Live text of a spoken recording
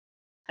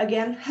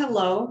Again,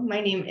 hello,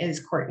 my name is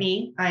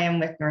Courtney. I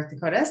am with North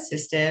Dakota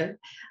Assistive.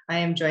 I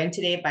am joined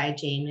today by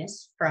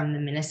James from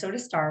the Minnesota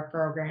STAR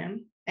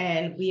program,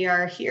 and we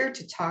are here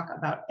to talk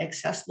about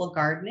accessible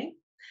gardening.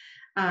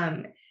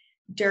 Um,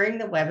 During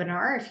the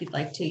webinar, if you'd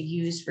like to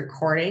use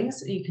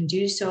recordings, you can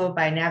do so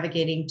by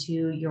navigating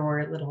to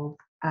your little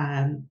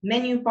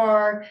menu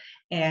bar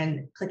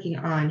and clicking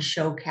on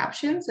show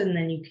captions, and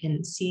then you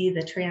can see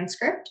the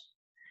transcript.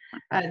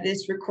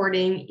 This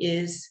recording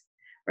is,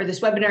 or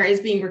this webinar is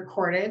being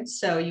recorded,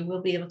 so you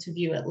will be able to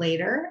view it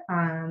later,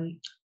 and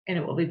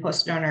it will be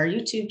posted on our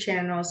YouTube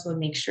channel, so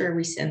make sure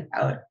we send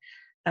out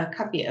a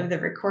copy of the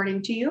recording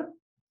to you.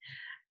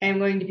 I'm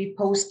going to be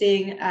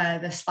posting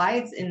the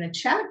slides in the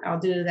chat. I'll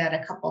do that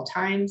a couple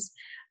times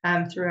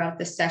throughout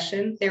the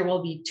session. There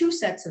will be two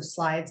sets of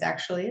slides,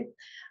 actually.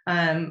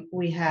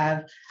 We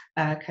have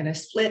kind of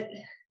split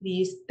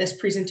this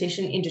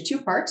presentation into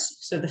two parts.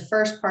 So the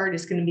first part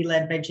is going to be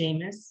led by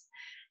James,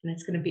 and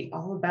it's going to be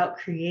all about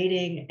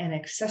creating an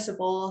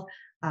accessible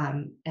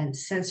and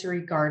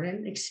sensory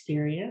garden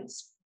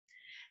experience.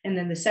 And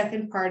then the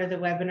second part of the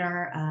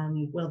webinar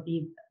will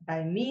be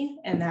by me,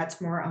 and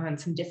that's more on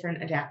some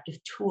different adaptive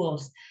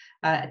tools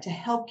to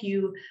help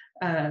you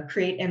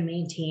create and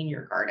maintain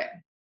your garden.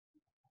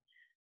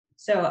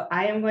 So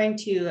I am going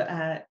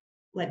to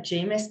let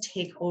James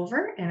take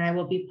over, and I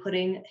will be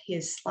putting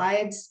his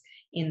slides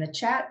in the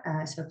chat.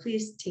 So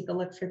please take a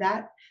look for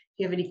that. If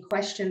you have any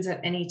questions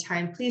at any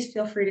time, please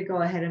feel free to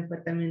go ahead and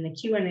put them in the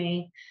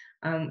Q&A,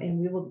 and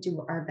we will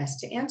do our best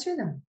to answer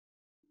them.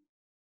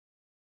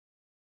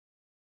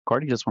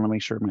 Courtney, just want to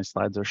make sure my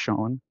slides are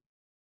showing.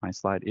 My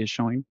slide is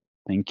showing.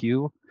 Thank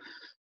you.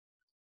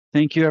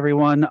 Thank you,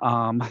 everyone.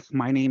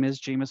 My name is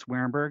James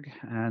Werenberg,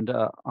 and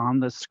on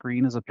the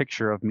screen is a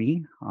picture of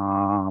me.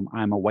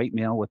 I'm a white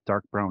male with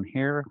dark brown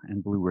hair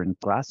and blue-rimmed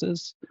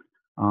glasses.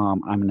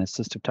 I'm an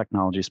assistive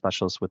technology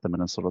specialist with the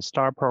Minnesota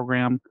STAR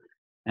program,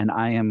 and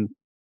I am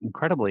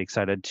incredibly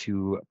excited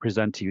to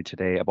present to you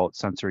today about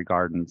sensory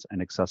gardens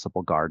and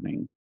accessible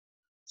gardening.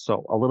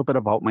 So a little bit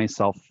about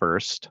myself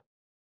first.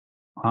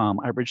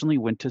 I originally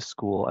went to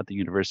school at the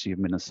University of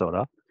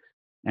Minnesota,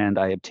 and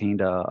I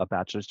obtained a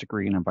bachelor's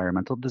degree in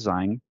environmental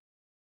design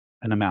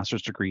and a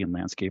master's degree in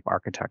landscape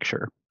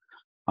architecture.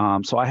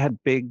 So I had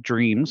big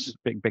dreams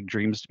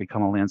to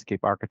become a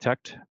landscape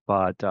architect,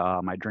 but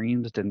my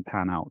dreams didn't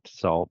pan out.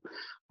 So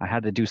I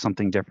had to do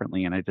something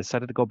differently, and I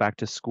decided to go back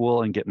to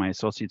school and get my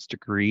associate's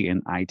degree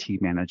in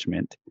IT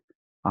management.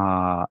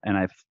 And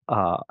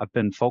I've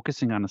been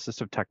focusing on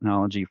assistive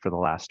technology for the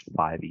last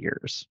 5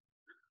 years.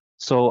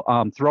 So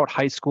throughout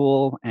high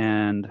school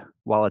and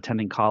while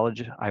attending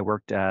college, I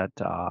worked at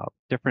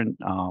different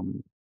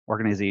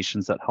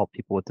organizations that help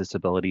people with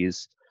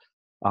disabilities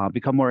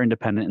become more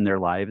independent in their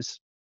lives.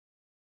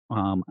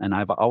 And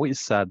I've always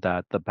said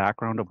that the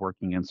background of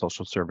working in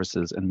social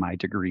services and my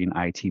degree in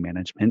IT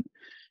management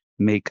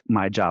make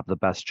my job the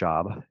best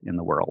job in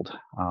the world.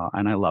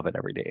 And I love it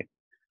every day.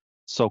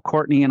 So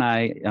Courtney and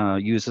I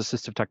use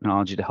assistive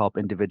technology to help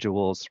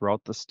individuals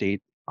throughout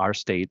our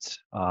states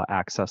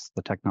access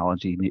the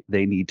technology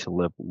they need to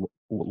live,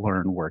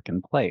 learn, work,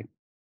 and play.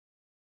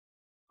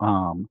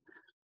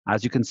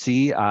 As you can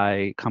see,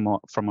 I come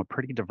from a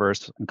pretty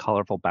diverse and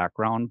colorful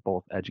background,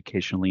 both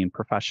educationally and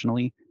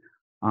professionally.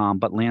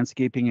 But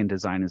landscaping and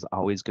design is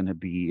always going to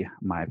be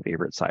my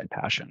favorite side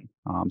passion.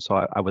 So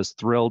I was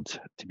thrilled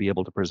to be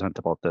able to present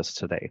about this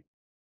today.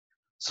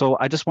 So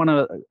I just want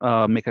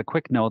to make a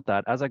quick note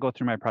that as I go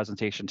through my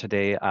presentation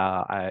today,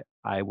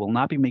 I will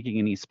not be making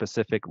any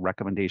specific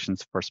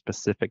recommendations for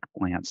specific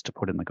plants to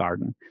put in the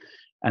garden.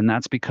 And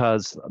that's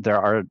because there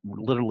are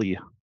literally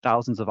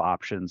thousands of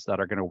options that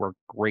are going to work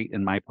great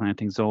in my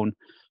planting zone,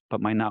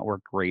 but might not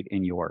work great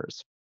in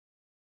yours.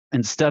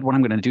 Instead, what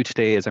I'm going to do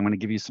today is I'm going to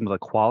give you some of the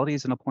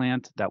qualities in a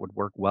plant that would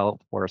work well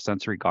for a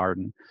sensory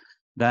garden.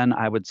 Then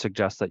I would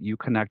suggest that you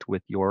connect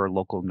with your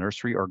local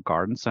nursery or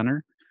garden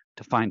center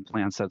to find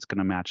plants that's going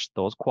to match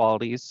those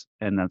qualities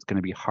and that's going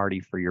to be hardy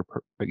for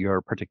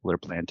your particular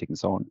planting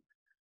zone.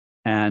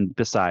 And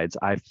besides,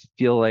 I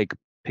feel like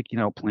picking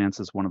out plants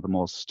is one of the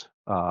most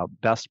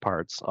best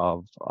parts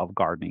of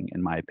gardening,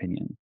 in my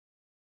opinion.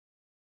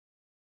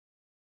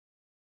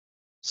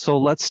 So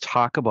let's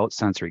talk about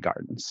sensory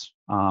gardens.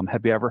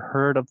 Have you ever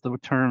heard of the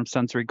term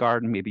sensory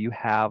garden? Maybe you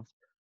have,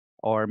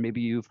 or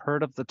maybe you've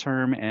heard of the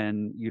term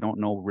and you don't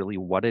know really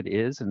what it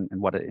is and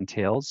what it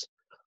entails.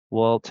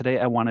 Well, today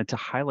I wanted to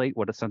highlight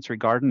what a sensory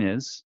garden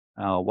is,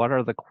 what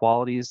are the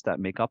qualities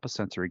that make up a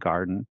sensory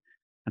garden,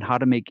 and how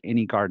to make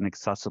any garden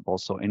accessible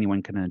so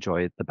anyone can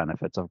enjoy the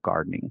benefits of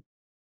gardening.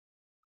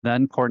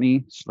 Then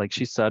Courtney, like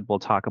she said, will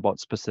talk about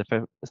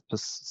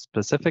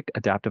specific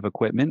adaptive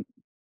equipment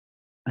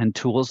and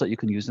tools that you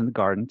can use in the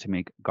garden to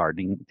make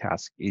gardening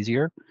tasks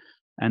easier.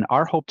 And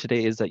our hope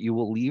today is that you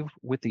will leave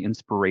with the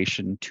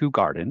inspiration to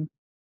garden,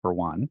 for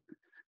one,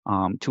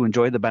 to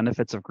enjoy the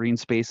benefits of green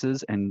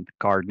spaces and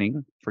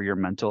gardening for your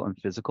mental and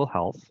physical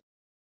health,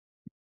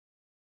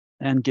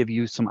 and give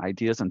you some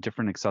ideas on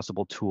different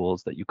accessible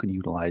tools that you can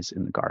utilize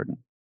in the garden.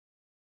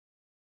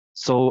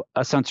 So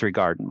a sensory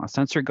garden. A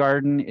sensory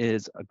garden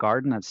is a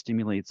garden that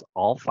stimulates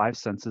all five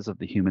senses of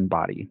the human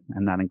body,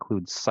 and that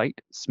includes sight,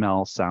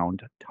 smell,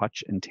 sound,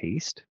 touch, and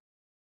taste.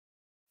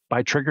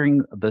 By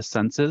triggering the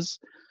senses,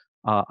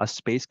 a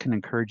space can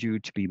encourage you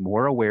to be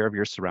more aware of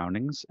your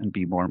surroundings and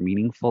be more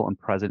meaningful and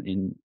present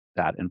in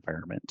that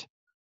environment.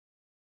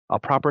 A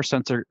proper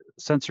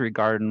sensory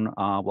garden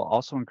will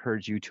also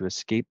encourage you to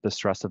escape the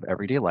stress of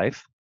everyday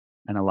life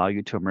and allow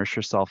you to immerse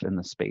yourself in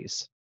the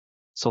space.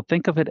 So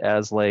think of it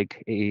as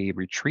like a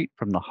retreat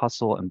from the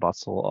hustle and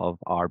bustle of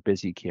our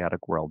busy,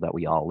 chaotic world that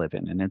we all live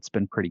in. And it's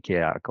been pretty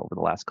chaotic over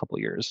the last couple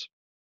of years.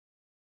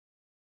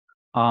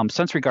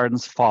 Sensory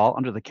gardens fall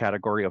under the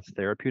category of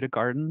therapeutic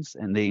gardens,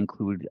 and they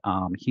include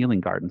healing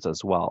gardens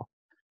as well.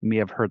 You may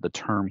have heard the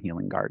term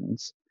healing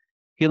gardens.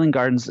 Healing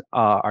gardens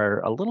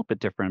are a little bit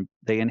different.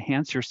 They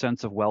enhance your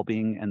sense of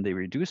well-being and they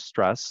reduce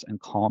stress and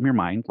calm your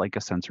mind like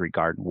a sensory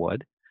garden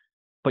would.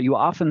 But you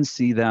often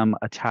see them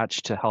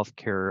attached to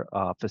healthcare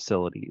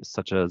facilities,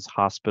 such as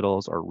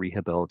hospitals or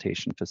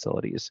rehabilitation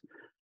facilities.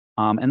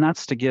 And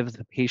that's to give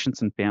the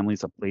patients and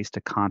families a place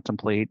to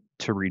contemplate,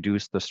 to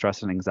reduce the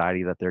stress and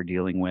anxiety that they're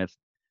dealing with,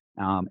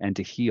 and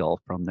to heal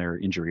from their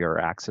injury or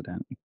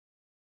accident.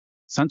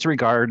 Sensory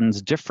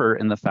gardens differ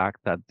in the fact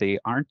that they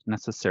aren't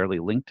necessarily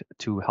linked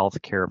to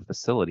healthcare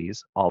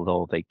facilities,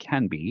 although they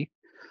can be.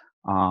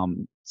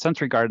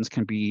 Sensory gardens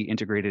can be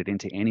integrated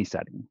into any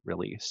setting,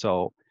 really.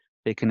 So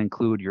they can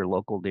include your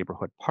local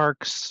neighborhood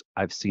parks.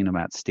 I've seen them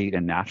at state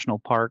and national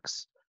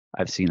parks.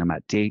 I've seen them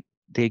at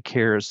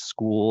daycares,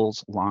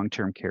 schools,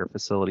 long-term care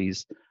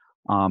facilities,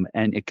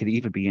 and it could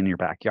even be in your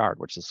backyard,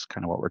 which is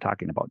kind of what we're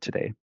talking about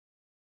today.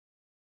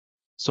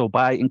 So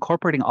by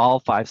incorporating all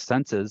five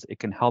senses, it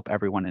can help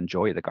everyone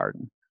enjoy the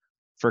garden.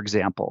 For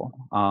example,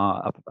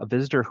 a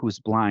visitor who's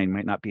blind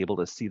might not be able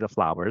to see the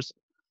flowers,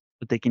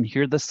 but they can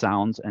hear the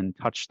sounds and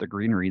touch the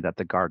greenery that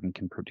the garden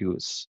can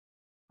produce.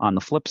 On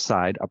the flip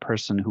side, a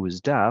person who is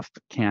deaf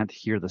can't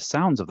hear the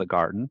sounds of the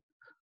garden,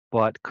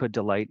 but could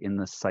delight in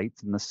the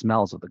sights and the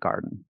smells of the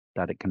garden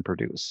that it can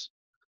produce.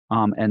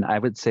 And I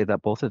would say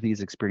that both of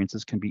these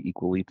experiences can be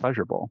equally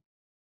pleasurable.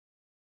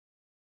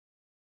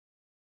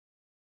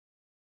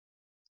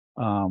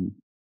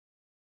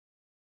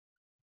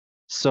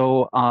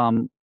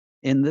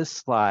 In this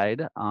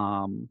slide,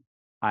 I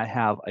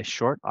have a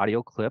short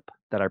audio clip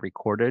that I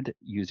recorded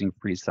using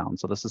freeze sound.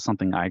 So this is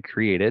something I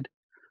created.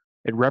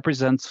 It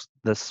represents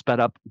the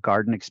sped up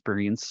garden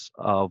experience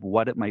of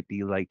what it might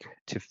be like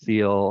to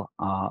feel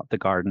the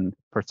garden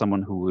for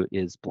someone who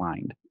is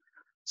blind.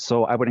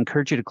 So I would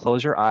encourage you to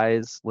close your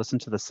eyes, listen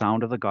to the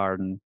sound of the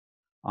garden.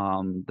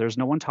 There's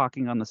no one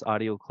talking on this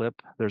audio clip.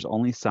 There's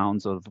only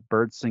sounds of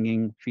birds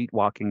singing, feet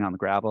walking on the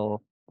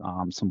gravel,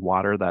 some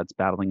water that's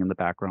battling in the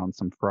background,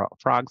 some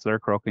frogs that are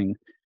croaking,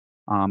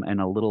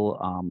 and a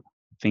little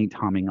faint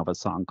humming of a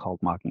song called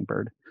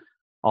Mockingbird.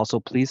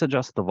 Also, please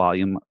adjust the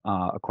volume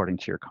according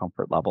to your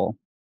comfort level.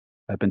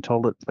 I've been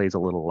told it plays a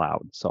little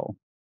loud, so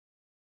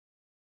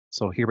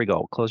here we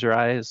go. Close your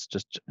eyes,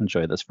 just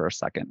enjoy this for a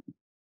second.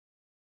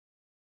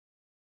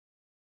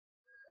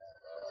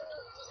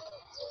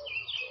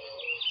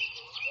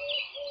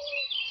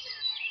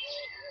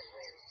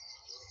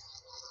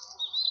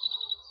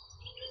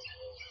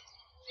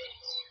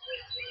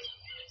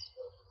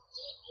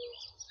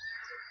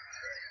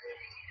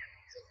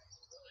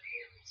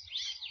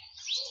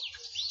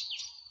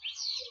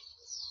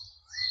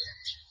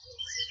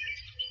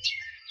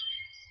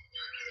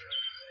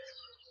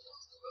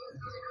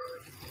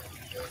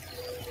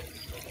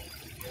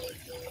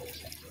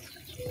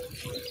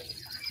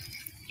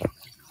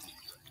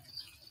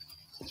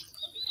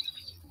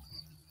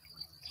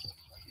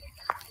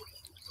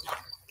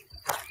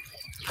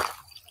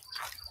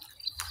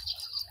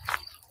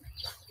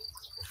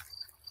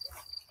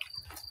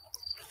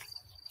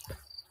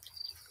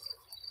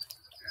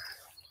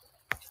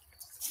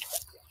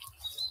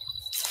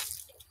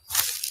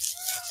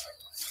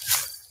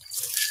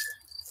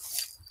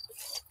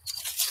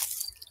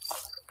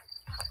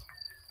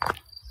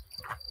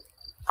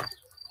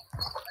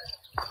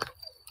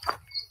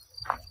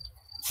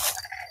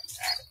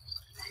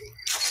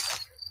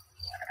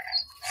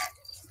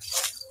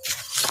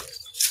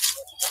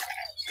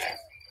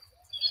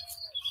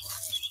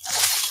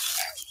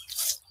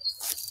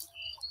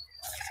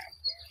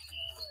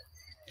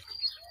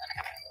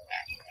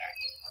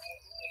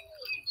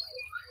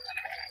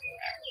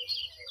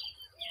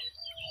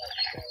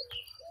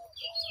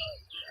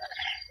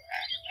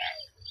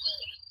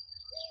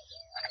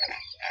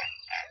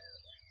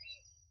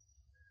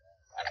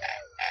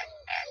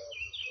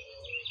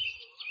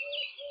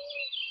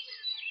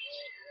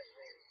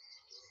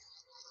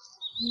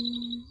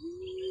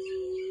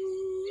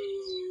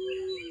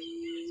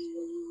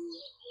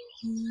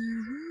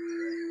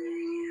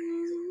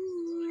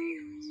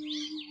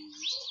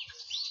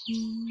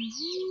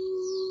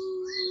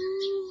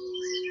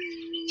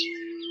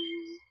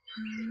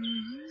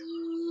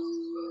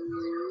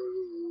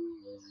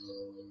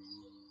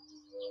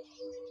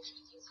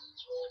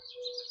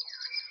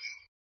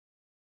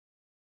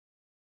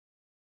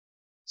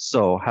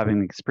 So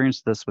having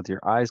experienced this with your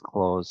eyes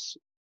closed,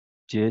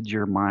 did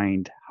your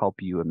mind help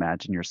you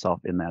imagine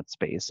yourself in that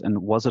space? And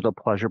was it a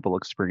pleasurable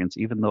experience,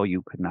 even though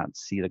you could not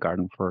see the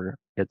garden for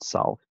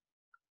itself?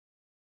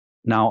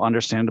 Now,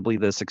 understandably,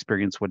 this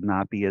experience would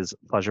not be as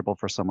pleasurable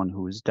for someone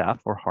who is deaf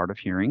or hard of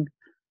hearing,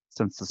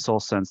 since the sole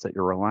sense that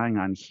you're relying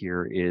on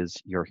here is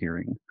your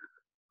hearing.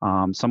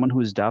 Someone who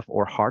is deaf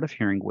or hard of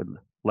hearing would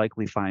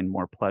likely find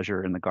more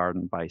pleasure in the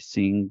garden by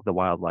seeing the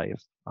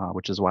wildlife,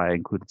 which is why I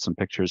included some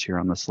pictures here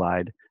on the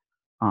slide,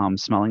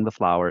 smelling the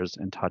flowers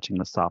and touching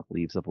the soft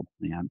leaves of a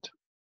plant.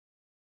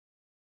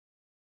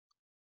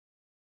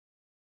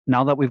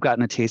 Now that we've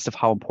gotten a taste of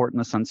how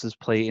important the senses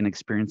play in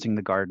experiencing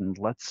the garden,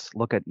 let's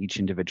look at each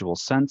individual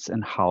sense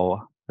and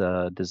how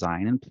the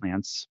design and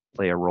plants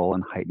play a role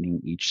in heightening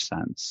each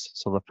sense.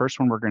 So the first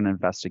one we're going to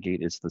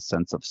investigate is the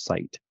sense of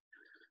sight.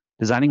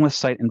 Designing with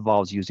sight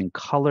involves using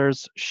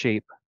colors,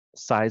 shape,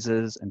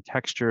 sizes, and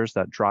textures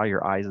that draw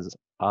your eyes'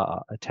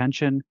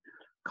 attention.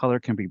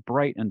 Color can be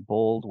bright and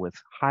bold with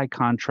high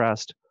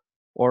contrast,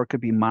 or it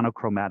could be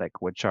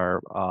monochromatic, which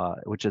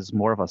is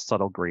more of a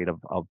subtle grade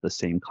of the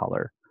same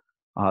color.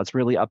 It's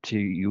really up to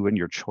you and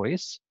your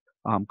choice.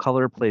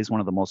 Color plays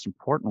one of the most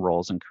important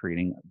roles in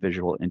creating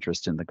visual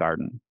interest in the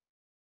garden.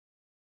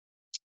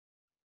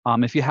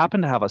 If you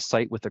happen to have a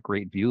site with a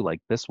great view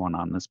like this one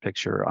on this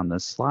picture on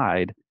this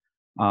slide,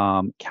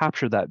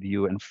 capture that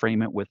view and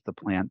frame it with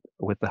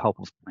the help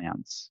of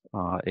plants.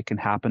 It can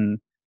happen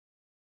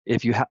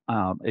if you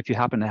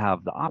happen to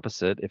have the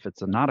opposite. If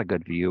it's not a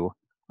good view,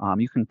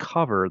 you can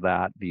cover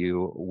that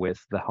view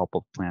with the help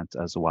of plants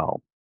as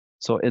well.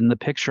 So in the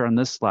picture on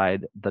this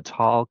slide, the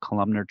tall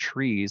columnar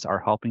trees are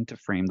helping to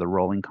frame the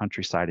rolling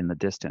countryside in the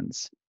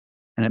distance.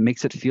 And it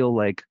makes it feel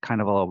like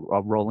kind of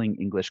a rolling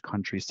English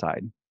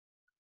countryside.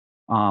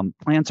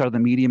 Plants are the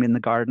medium in the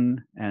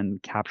garden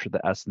and capture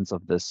the essence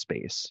of this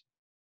space.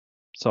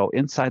 So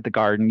inside the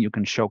garden, you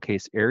can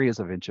showcase areas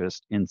of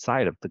interest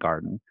inside of the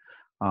garden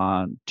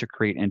to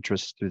create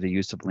interest through the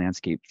use of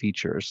landscape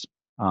features.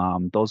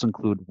 Those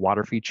include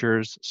water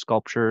features,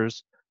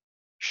 sculptures,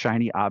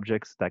 shiny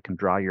objects that can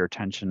draw your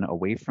attention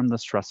away from the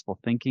stressful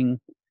thinking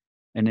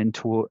and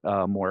into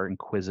a more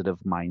inquisitive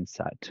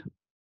mindset.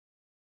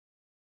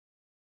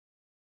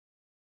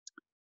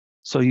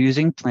 So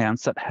using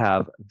plants that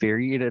have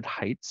varied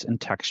heights and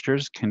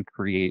textures can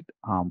create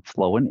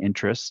flow and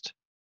interest,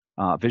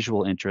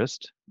 visual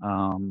interest.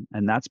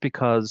 And that's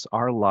because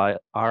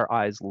our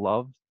eyes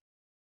love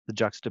the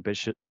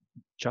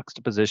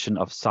juxtaposition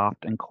of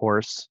soft and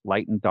coarse,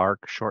 light and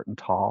dark, short and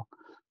tall.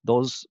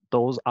 Those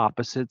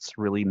opposites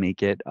really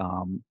make it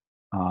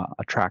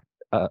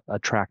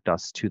attract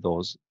us to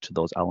those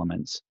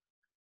elements.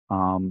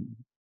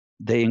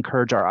 They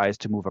encourage our eyes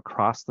to move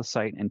across the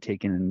site and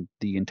take in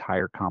the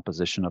entire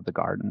composition of the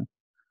garden.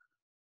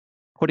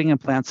 Putting in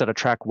plants that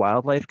attract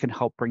wildlife can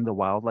help bring the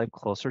wildlife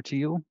closer to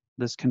you.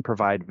 This can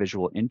provide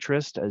visual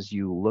interest as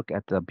you look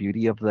at the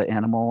beauty of the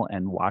animal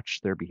and watch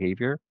their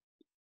behavior.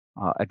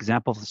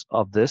 Examples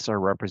of this are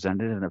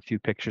represented in a few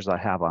pictures I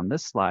have on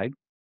this slide,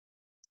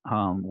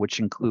 which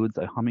includes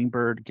a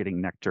hummingbird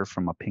getting nectar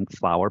from a pink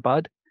flower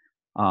bud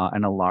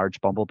and a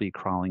large bumblebee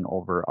crawling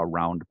over a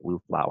round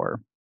blue flower.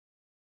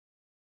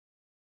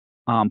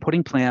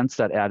 Putting plants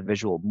that add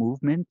visual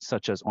movement,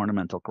 such as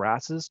ornamental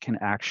grasses, can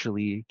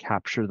actually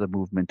capture the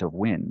movement of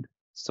wind.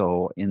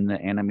 So in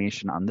the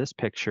animation on this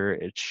picture,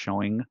 it's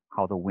showing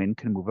how the wind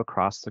can move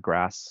across the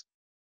grass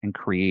and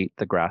create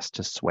the grass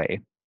to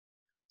sway.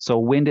 So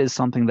wind is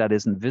something that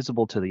isn't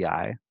visible to the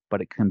eye,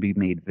 but it can be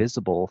made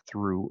visible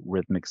through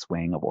rhythmic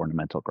swaying of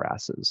ornamental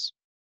grasses.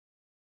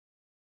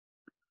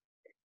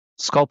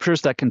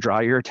 Sculptures that can draw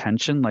your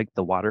attention, like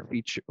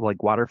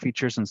water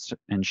features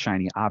and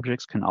shiny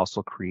objects, can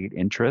also create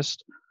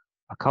interest.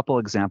 A couple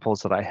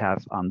examples that I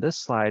have on this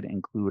slide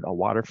include a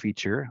water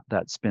feature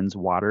that spins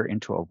water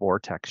into a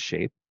vortex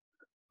shape.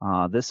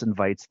 This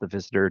invites the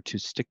visitor to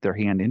stick their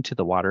hand into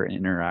the water and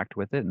interact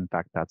with it. In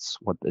fact, that's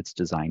what it's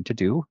designed to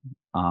do.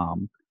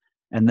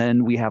 And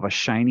then we have a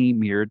shiny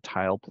mirrored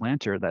tile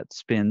planter that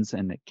spins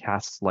and it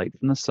casts light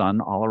from the sun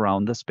all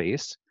around the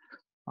space,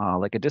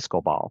 like a disco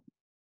ball.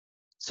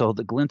 So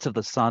the glints of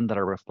the sun that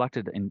are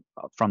reflected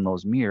from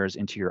those mirrors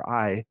into your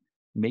eye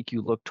make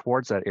you look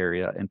towards that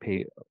area and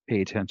pay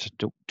attention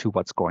to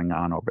what's going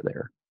on over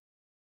there.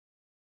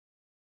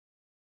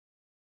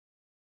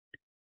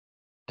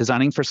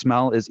 Designing for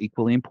smell is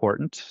equally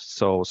important.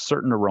 So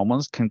certain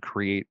aromas can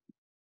create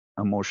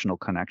emotional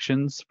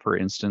connections. For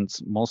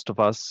instance, most of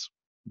us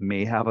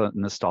may have a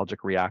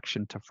nostalgic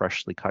reaction to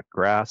freshly cut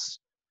grass,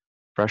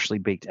 freshly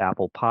baked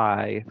apple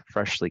pie,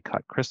 freshly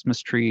cut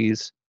Christmas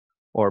trees,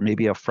 or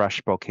maybe a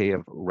fresh bouquet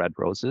of red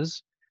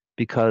roses,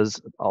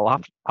 because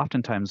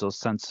oftentimes those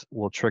scents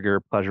will trigger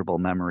pleasurable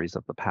memories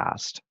of the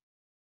past.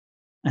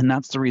 And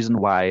that's the reason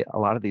why a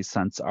lot of these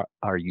scents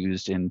are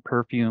used in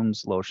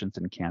perfumes, lotions,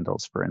 and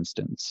candles, for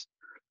instance.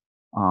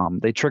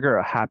 They trigger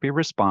a happy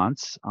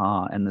response,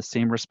 and the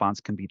same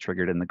response can be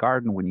triggered in the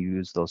garden when you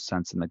use those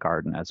scents in the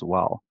garden as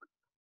well.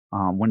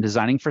 When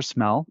designing for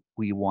smell,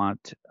 we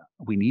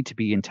need to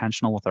be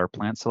intentional with our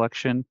plant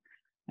selection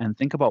And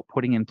think about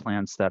putting in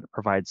plants that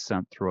provide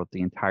scent throughout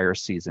the entire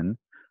season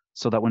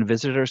so that when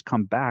visitors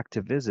come back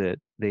to visit,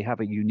 they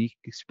have a unique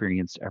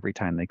experience every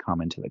time they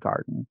come into the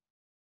garden.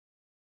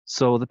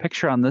 So the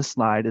picture on this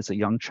slide is a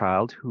young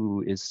child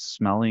who is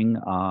smelling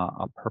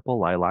a purple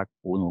lilac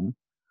bloom.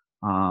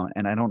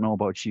 And I don't know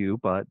about you,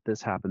 but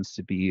this happens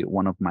to be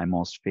one of my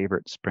most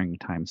favorite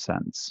springtime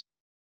scents.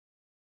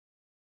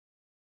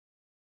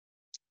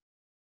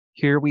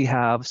 Here we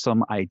have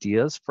some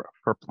ideas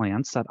for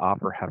plants that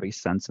offer heavy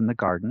scents in the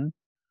garden.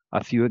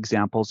 A few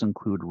examples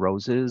include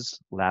roses,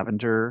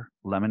 lavender,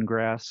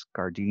 lemongrass,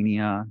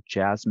 gardenia,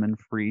 jasmine,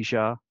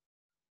 freesia,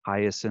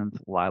 hyacinth,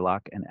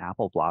 lilac, and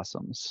apple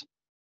blossoms.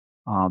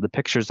 The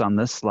pictures on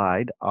this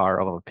slide are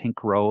of a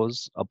pink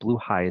rose, a blue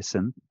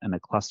hyacinth, and a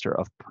cluster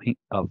of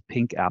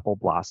pink apple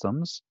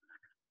blossoms.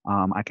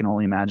 I can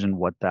only imagine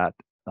what that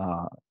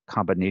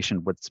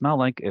combination would smell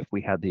like if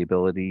we had the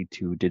ability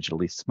to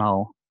digitally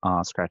smell,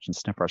 scratch, and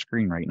sniff our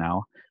screen right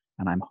now.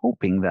 And I'm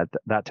hoping that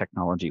that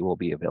technology will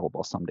be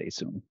available someday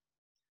soon.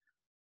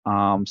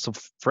 So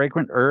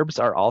fragrant herbs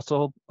are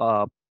also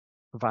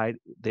provide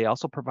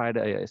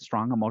a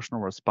strong emotional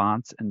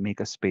response and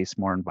make a space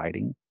more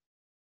inviting.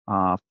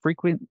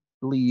 Frequently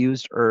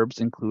used herbs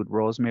include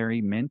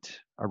rosemary, mint,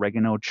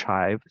 oregano,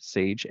 chive,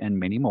 sage, and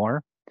many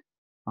more.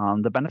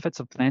 The benefits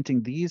of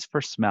planting these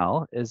for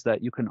smell is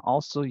that you can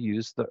also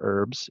use the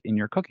herbs in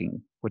your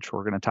cooking, which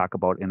we're going to talk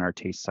about in our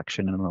taste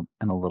section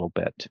in a little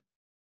bit.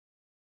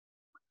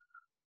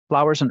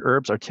 Flowers and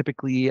herbs are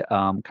typically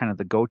kind of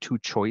the go-to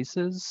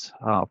choices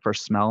for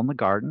smell in the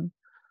garden,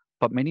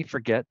 but many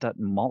forget that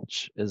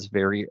mulch is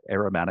very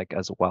aromatic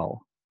as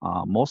well.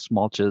 Most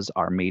mulches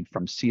are made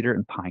from cedar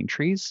and pine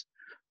trees,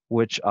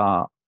 which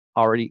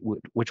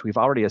we've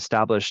already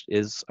established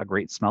is a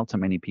great smell to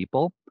many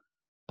people.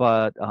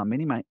 But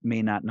many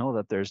may not know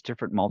that there's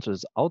different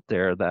mulches out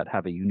there that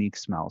have a unique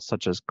smell,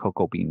 such as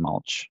cocoa bean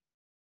mulch.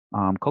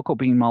 Cocoa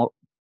bean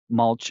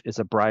mulch is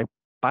a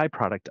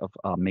byproduct of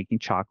making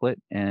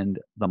chocolate, and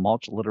the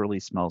mulch literally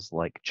smells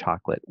like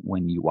chocolate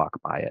when you walk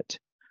by it.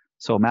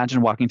 So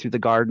imagine walking through the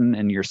garden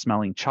and you're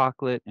smelling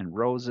chocolate and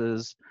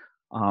roses,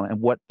 and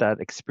what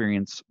that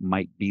experience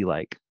might be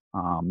like.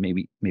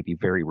 Maybe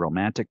very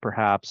romantic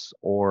perhaps,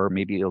 or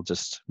maybe it'll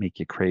just make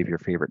you crave your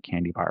favorite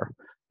candy bar.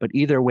 But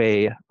either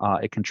way,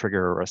 it can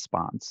trigger a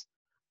response.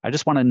 I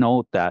just want to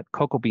note that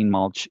cocoa bean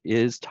mulch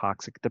is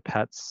toxic to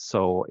pets.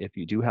 So if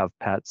you do have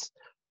pets,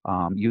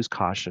 use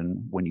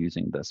caution when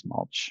using this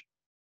mulch.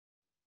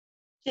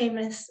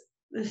 Seamus,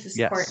 this is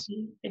Yes.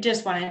 Courtney. I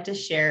just wanted to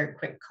share a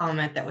quick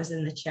comment that was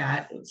in the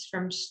chat. It was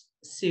from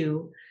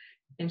Sue,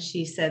 and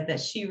she said that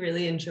she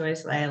really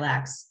enjoys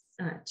lilacs.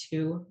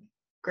 Two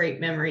great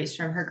memories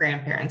from her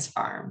grandparents'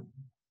 farm.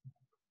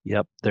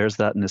 Yep, there's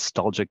that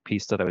nostalgic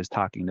piece that I was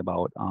talking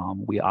about.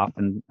 We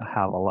often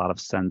have a lot of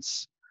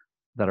scents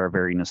that are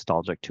very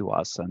nostalgic to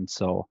us, and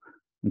so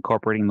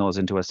incorporating those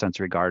into a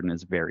sensory garden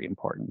is very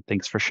important.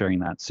 Thanks for sharing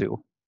that, Sue.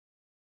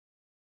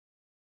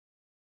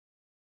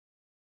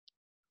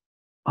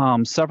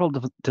 Several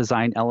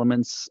design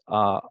elements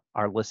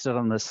are listed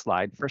on this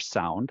slide for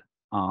sound,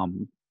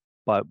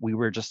 but we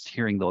were just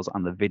hearing those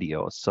on the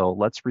video. So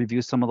let's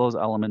review some of those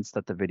elements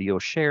that the video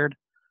shared,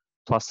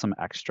 plus some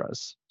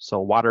extras.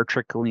 So water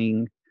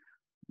trickling,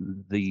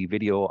 the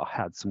video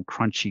had some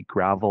crunchy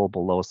gravel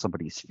below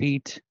somebody's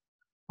feet.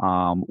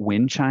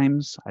 Wind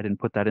chimes, I didn't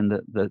put that in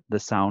the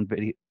sound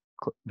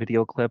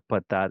video clip,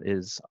 but that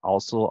is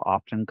also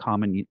often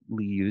commonly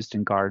used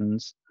in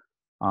gardens.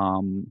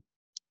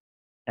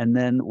 And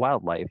then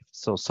wildlife,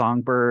 so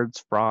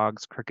songbirds,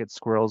 frogs, crickets,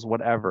 squirrels,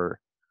 whatever,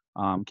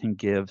 can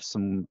give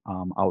some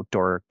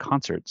outdoor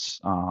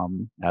concerts,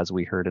 as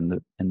we heard in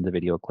the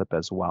video clip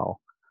as well.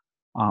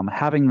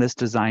 Having this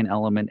design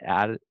element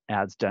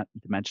adds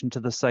dimension to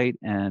the site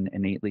and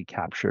innately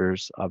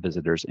captures a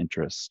visitor's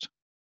interest.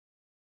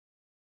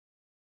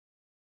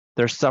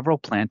 There's several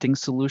planting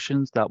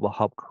solutions that will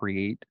help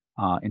create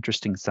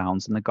interesting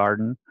sounds in the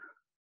garden.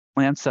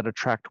 Plants that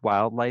attract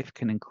wildlife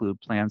can include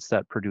plants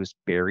that produce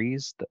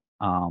berries,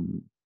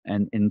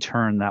 and in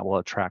turn that will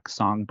attract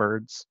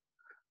songbirds.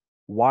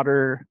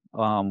 Water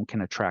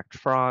can attract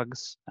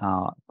frogs.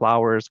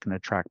 Flowers can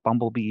attract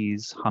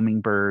bumblebees,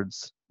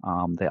 hummingbirds.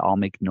 They all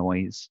make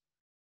noise.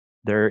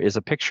 There is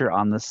a picture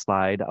on this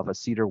slide of a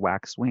cedar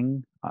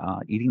waxwing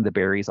eating the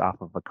berries off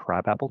of a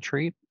crabapple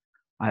tree.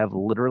 I have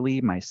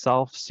literally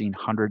myself seen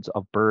hundreds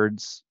of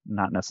birds,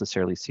 not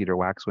necessarily cedar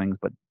waxwings,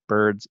 but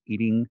birds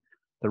eating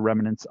the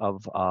remnants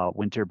of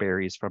winter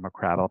berries from a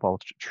crabapple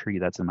tree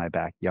that's in my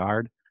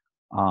backyard.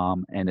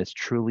 And it's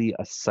truly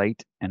a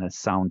sight and a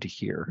sound to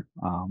hear.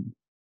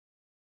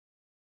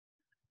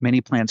 Many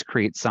plants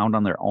create sound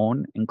on their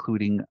own,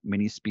 including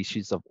many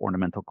species of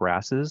ornamental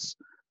grasses.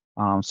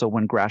 So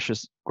when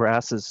grasses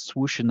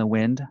swoosh in the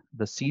wind,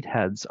 the seed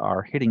heads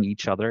are hitting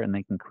each other and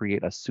they can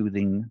create a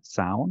soothing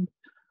sound.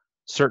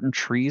 Certain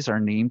trees are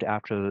named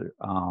after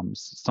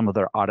some of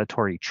their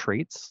auditory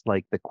traits,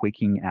 like the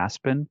quaking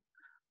aspen.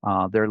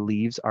 Their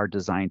leaves are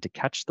designed to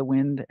catch the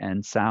wind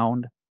and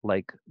sound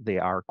like they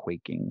are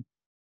quaking.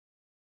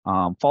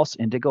 False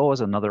indigo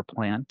is another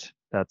plant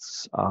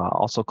that's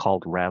also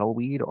called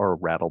rattleweed or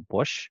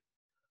rattlebush.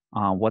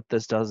 What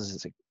this does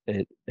is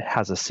it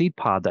has a seed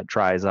pod that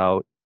dries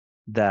out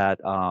that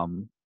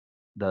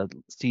the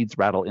seeds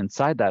rattle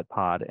inside that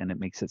pod, and it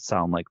makes it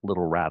sound like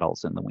little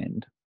rattles in the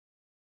wind.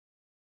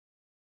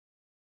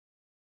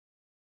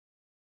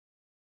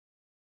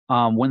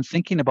 When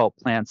thinking about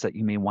plants that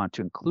you may want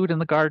to include in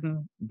the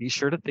garden, be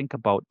sure to think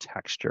about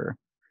texture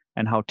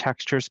and how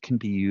textures can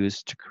be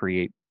used to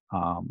create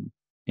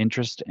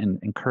interest and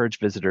encourage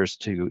visitors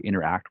to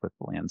interact with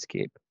the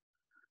landscape.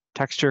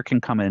 Texture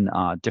can come in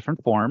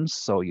different forms.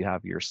 So you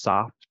have your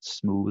soft,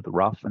 smooth,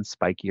 rough, and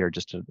spiky are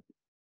just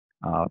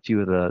a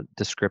few of the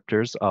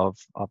descriptors of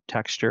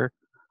texture.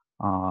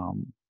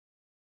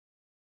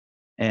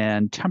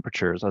 And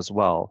temperatures as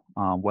well,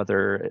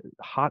 whether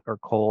hot or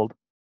cold,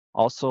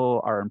 also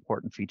are an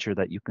important feature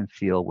that you can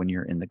feel when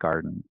you're in the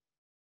garden.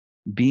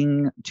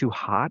 Being too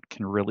hot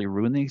can really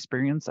ruin the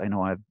experience. I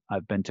know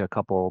I've been to a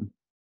couple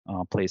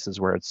places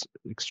where it's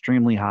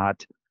extremely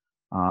hot,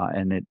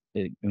 and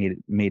it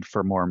made for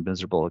a more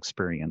miserable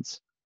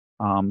experience.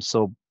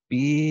 So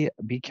be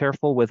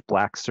careful with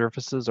black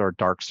surfaces or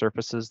dark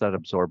surfaces that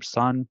absorb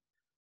sun,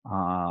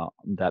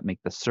 that make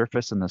the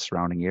surface and the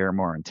surrounding air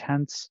more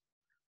intense.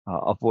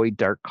 Avoid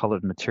dark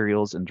colored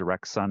materials in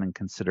direct sun and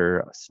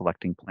consider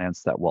selecting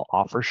plants that will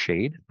offer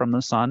shade from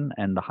the sun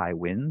and the high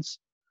winds.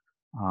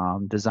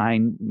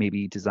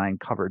 Maybe design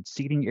covered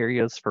seating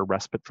areas for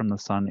respite from the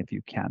sun if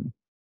you can.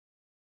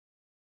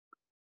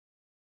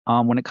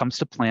 When it comes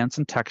to plants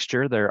and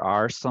texture, there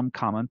are some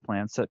common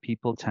plants that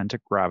people tend to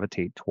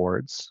gravitate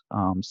towards,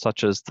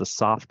 such as the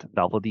soft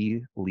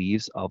velvety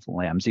leaves of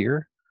lamb's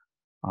ear.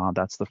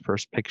 That's the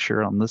first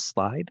picture on this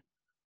slide.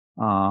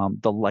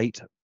 The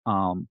light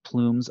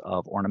plumes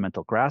of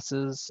ornamental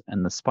grasses,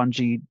 and the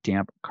spongy,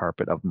 damp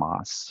carpet of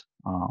moss.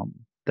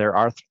 There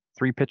are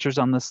three pictures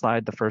on this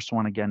slide. The first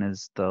one, again,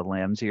 is the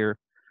lamb's ear.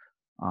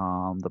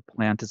 The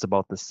plant is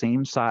about the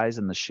same size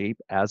and the shape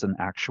as an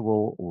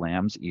actual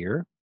lamb's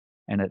ear,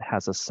 and it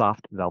has a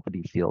soft,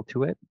 velvety feel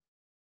to it.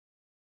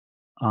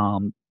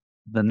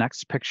 The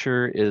next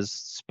picture is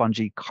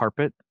spongy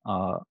carpet,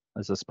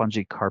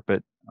 spongy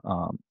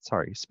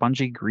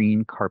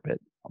green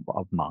carpet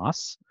of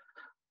moss.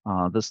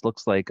 This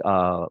looks like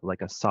a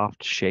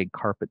soft shag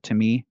carpet to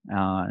me,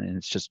 and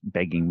it's just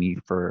begging me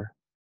for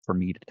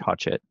me to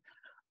touch it.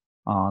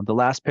 The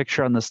last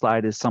picture on the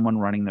slide is someone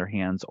running their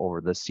hands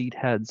over the seed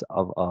heads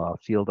of a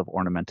field of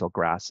ornamental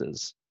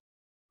grasses,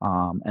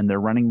 and they're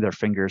running their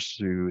fingers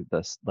through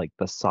this, like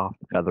the soft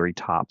feathery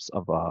tops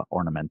of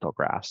ornamental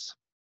grass.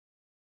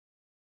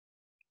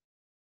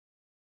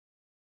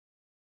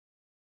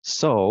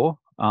 So,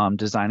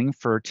 designing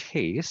for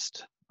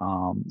taste.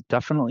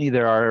 Definitely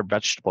there are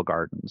vegetable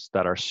gardens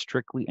that are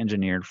strictly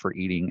engineered for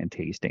eating and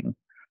tasting,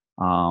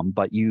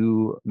 but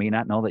you may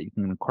not know that you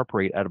can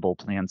incorporate edible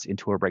plants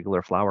into a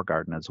regular flower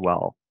garden as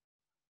well.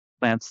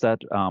 Plants that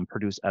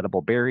produce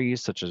edible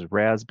berries such as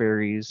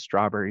raspberries,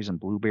 strawberries, and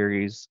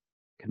blueberries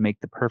can make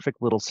the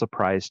perfect little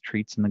surprise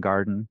treats in the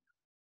garden.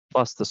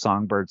 Plus the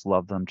songbirds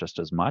love them just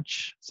as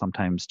much,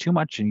 sometimes too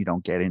much, and you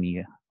don't get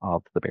any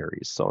of the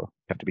berries. So you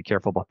have to be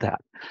careful about that.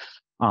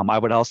 I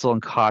would also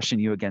caution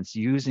you against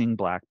using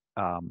black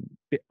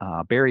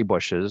berry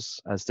bushes,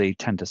 as they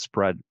tend to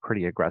spread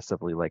pretty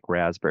aggressively like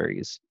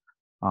raspberries,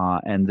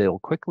 and they'll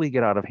quickly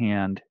get out of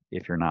hand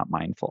if you're not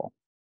mindful.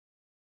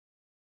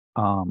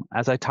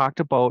 As I talked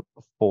about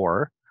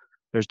before,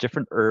 there's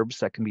different herbs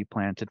that can be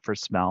planted for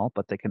smell,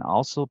 but they can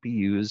also be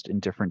used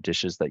in different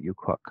dishes that you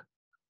cook.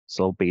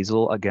 So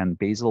basil,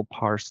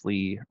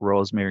 parsley,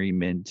 rosemary,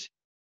 mint,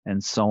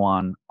 and so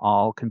on,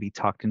 all can be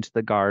tucked into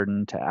the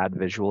garden to add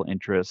visual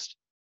interest.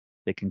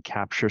 They can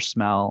capture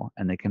smell,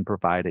 and they can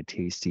provide a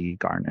tasty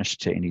garnish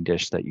to any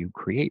dish that you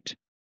create.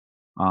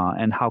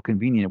 And how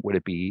convenient would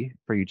it be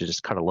for you to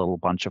just cut a little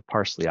bunch of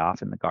parsley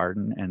off in the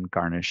garden and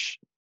garnish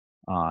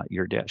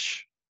your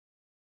dish?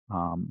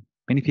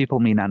 Many people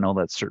may not know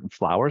that certain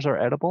flowers are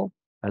edible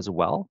as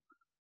well.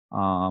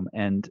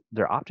 And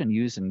they're often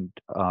used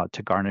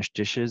to garnish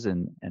dishes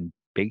and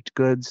baked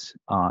goods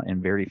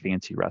in very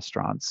fancy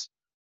restaurants.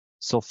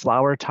 So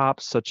flower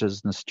tops such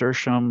as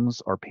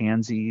nasturtiums or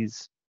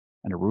pansies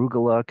and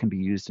arugula can be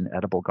used in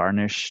edible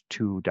garnish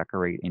to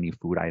decorate any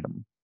food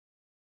item.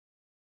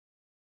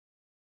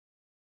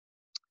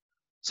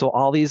 So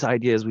all these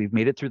ideas, we've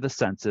made it through the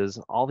senses,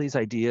 all these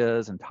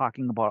ideas and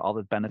talking about all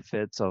the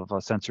benefits of a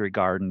sensory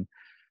garden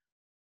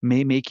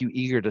may make you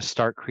eager to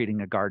start creating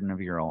a garden of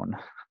your own.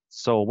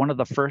 So one of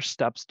the first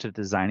steps to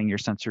designing your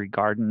sensory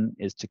garden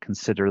is to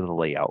consider the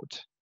layout.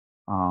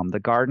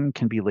 The garden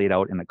can be laid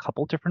out in a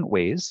couple different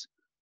ways.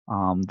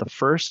 The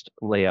first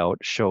layout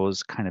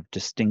shows kind of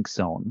distinct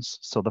zones.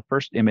 So the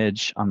first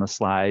image on the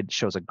slide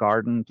shows a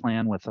garden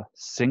plan with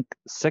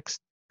 6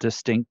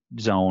 distinct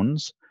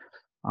zones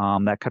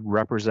that could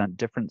represent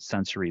different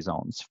sensory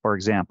zones. For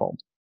example,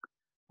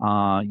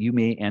 you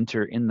may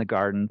enter in the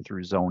garden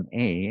through zone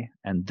A,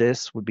 and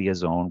this would be a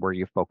zone where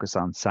you focus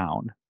on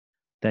sound.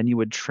 Then you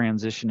would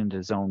transition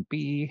into zone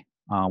B,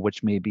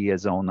 which may be a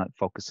zone that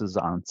focuses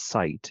on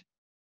sight.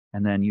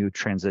 And then you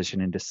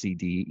transition into C,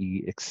 D,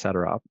 E,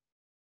 etc.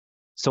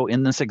 So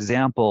in this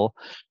example,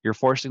 you're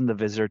forcing the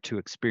visitor to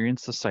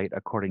experience the site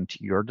according to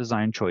your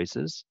design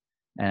choices.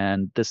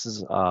 And this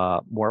is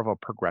more of a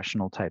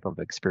progressional type of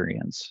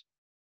experience.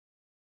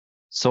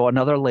 So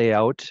another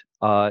layout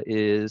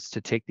is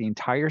to take the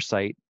entire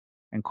site,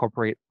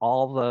 incorporate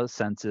all the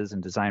senses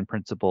and design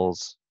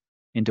principles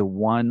into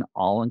one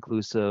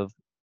all-inclusive,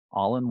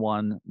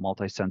 all-in-one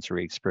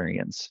multisensory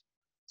experience.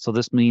 So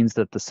this means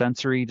that the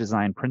sensory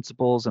design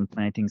principles and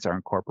plantings are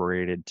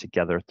incorporated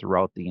together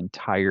throughout the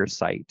entire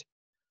site.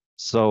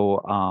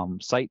 So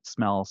sight,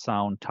 smell,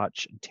 sound,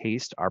 touch, and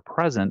taste are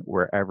present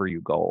wherever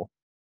you go.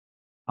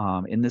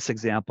 In this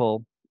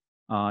example,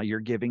 you're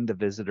giving the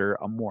visitor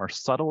a more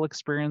subtle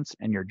experience,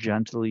 and you're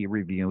gently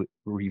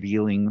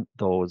revealing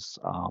those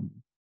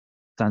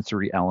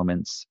sensory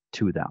elements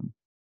to them.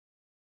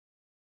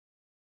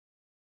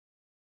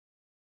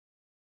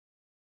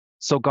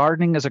 So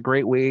gardening is a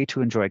great way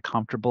to enjoy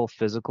comfortable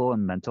physical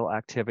and mental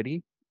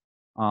activity.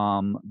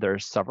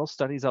 There's several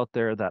studies out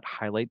there that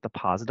highlight the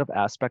positive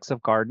aspects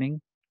of gardening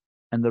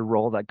and the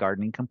role that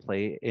gardening can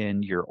play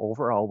in your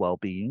overall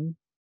well-being,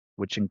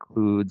 which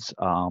includes,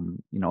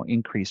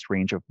 increased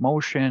range of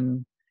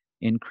motion,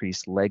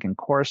 increased leg and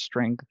core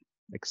strength,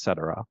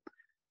 etc.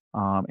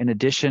 In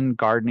addition,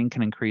 gardening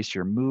can increase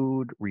your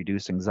mood,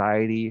 reduce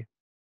anxiety,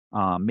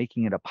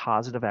 making it a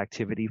positive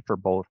activity for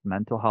both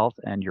mental health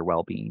and your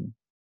well-being.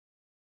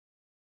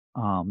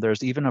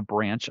 There's even a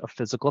branch of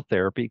physical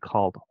therapy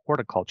called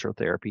horticulture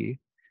therapy.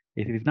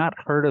 If you've not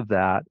heard of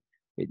that,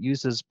 it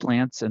uses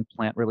plants and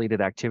plant-related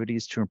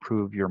activities to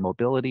improve your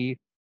mobility,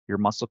 your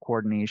muscle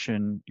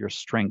coordination, your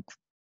strength,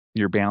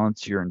 your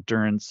balance, your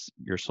endurance,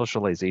 your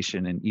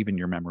socialization, and even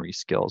your memory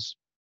skills.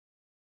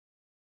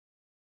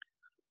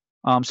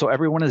 So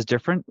everyone is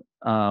different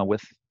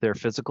with their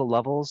physical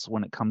levels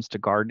when it comes to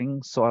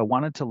gardening. So I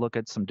wanted to look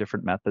at some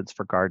different methods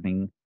for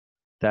gardening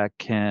that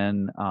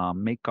can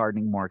make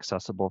gardening more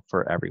accessible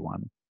for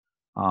everyone.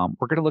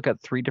 We're going to look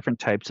at 3 different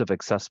types of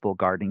accessible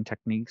gardening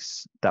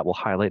techniques that will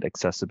highlight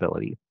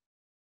accessibility.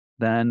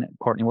 Then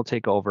Courtney will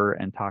take over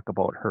and talk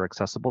about her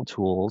accessible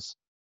tools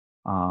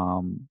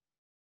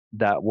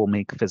that will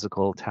make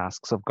physical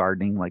tasks of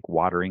gardening like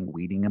watering,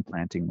 weeding, and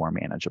planting more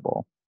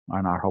manageable.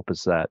 And our hope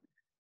is that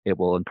it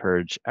will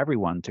encourage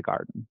everyone to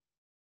garden.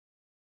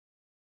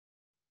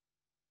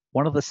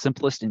 One of the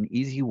simplest and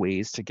easy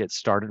ways to get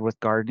started with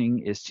gardening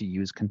is to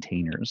use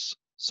containers.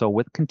 So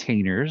with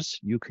containers,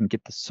 you can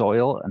get the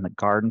soil and the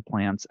garden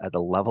plants at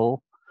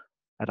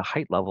a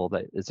height level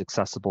that is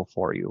accessible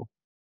for you.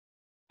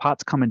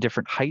 Pots come in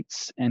different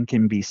heights and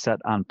can be set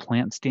on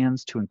plant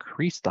stands to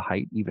increase the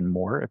height even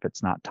more if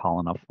it's not tall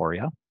enough for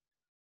you.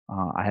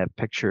 I have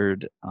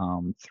pictured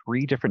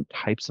 3 different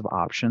types of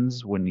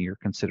options when you're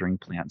considering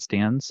plant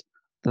stands.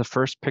 The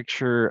first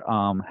picture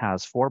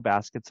has 4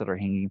 baskets that are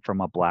hanging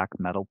from a black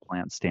metal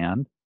plant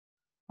stand.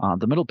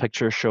 The middle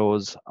picture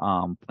shows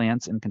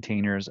plants in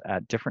containers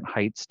at different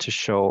heights to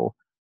show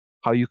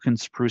how you can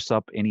spruce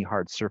up any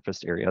hard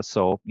surface area.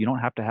 So you don't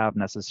have to have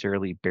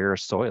necessarily bare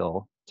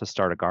soil to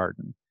start a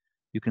garden.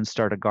 You can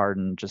start a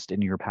garden just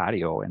in your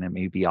patio and it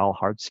may be all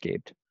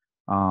hardscaped.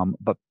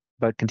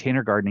 But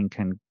container gardening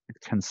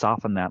can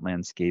soften that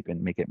landscape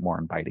and make it more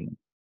inviting.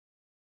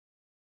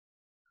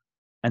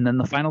 And then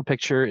the final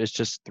picture is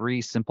just 3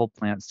 simple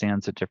plant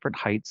stands at different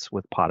heights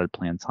with potted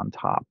plants on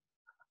top.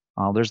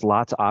 There's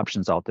lots of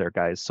options out there,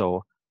 guys.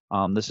 So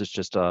this is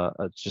just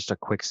a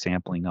quick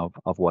sampling of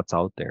what's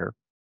out there.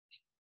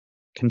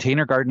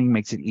 Container gardening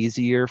makes it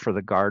easier for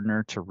the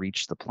gardener to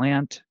reach the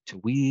plant, to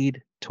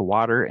weed, to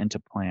water, and to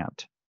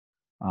plant.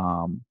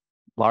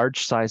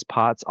 Large size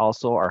pots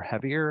also are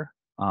heavier,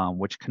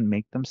 which can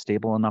make them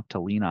stable enough to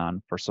lean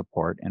on for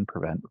support and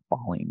prevent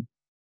falling.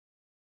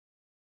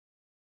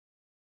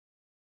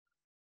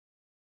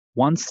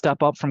 One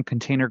step up from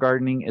container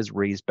gardening is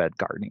raised bed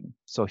gardening.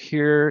 So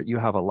here you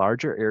have a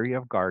larger area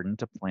of garden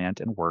to plant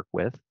and work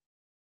with.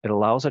 It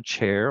allows a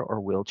chair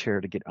or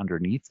wheelchair to get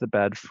underneath the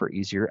bed for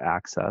easier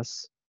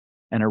access.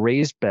 And a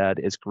raised bed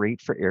is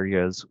great for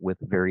areas with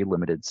very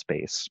limited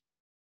space.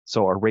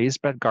 So a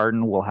raised bed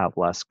garden will have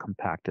less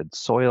compacted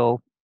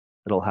soil,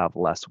 it'll have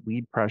less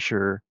weed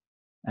pressure,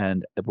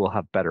 and it will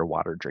have better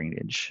water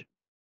drainage.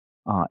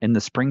 In the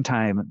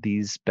springtime,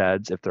 these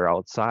beds, if they're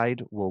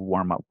outside, will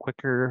warm up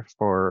quicker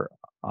for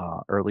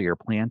earlier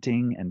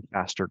planting and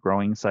faster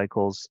growing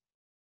cycles,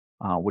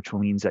 which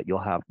means that you'll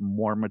have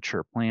more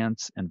mature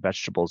plants and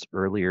vegetables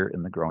earlier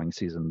in the growing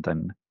season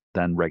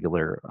than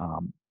regular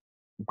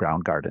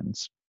ground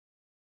gardens.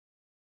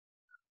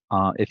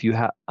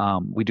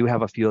 We do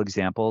have a few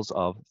examples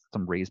of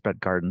some raised bed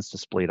gardens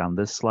displayed on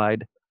this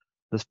slide.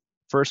 This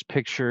first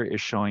picture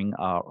is showing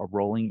a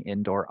rolling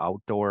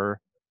indoor-outdoor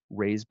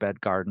raised bed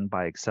garden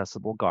by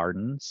Accessible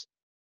Gardens.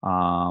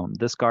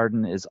 This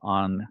garden is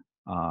on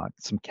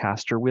some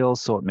caster wheels,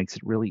 so it makes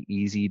it really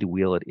easy to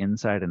wheel it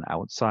inside and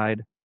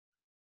outside.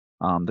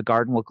 The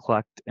garden will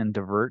collect and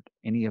divert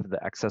any of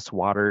the excess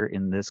water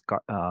in this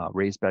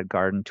raised bed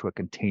garden to a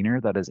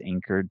container that is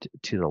anchored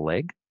to the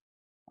leg,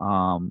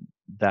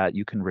 that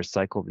you can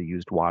recycle the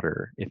used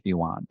water if you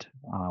want,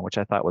 which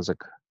I thought was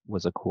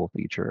a cool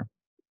feature.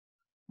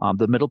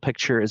 The middle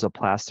picture is a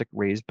plastic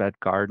raised bed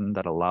garden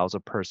that allows a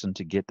person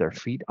to get their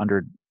feet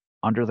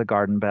under the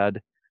garden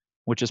bed,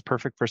 which is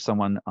perfect for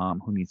someone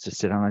who needs to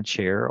sit on a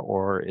chair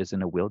or is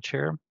in a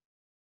wheelchair.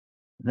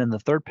 Then the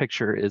third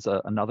picture is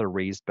another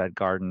raised bed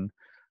garden,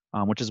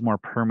 which is more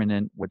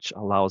permanent, which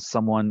allows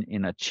someone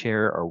in a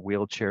chair or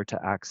wheelchair to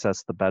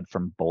access the bed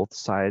from both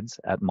sides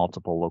at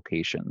multiple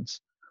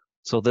locations.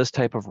 So this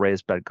type of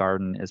raised bed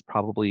garden is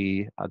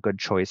probably a good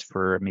choice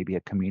for maybe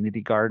a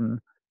community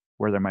garden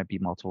where there might be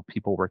multiple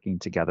people working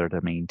together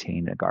to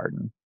maintain a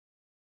garden.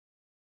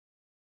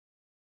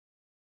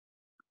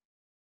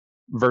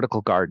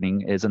 Vertical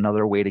gardening is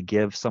another way to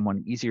give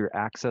someone easier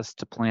access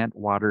to plant,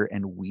 water,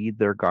 and weed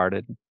their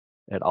garden.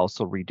 It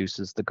also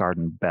reduces the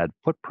garden bed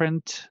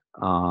footprint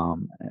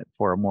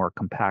for a more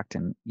compact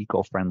and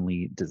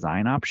eco-friendly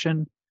design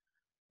option.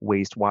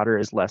 Wastewater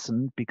is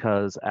lessened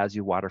because as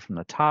you water from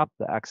the top,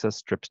 the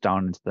excess drips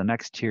down into the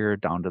next tier,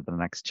 down to the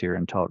next tier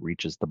until it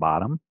reaches the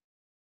bottom.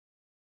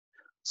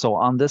 So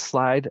on this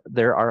slide,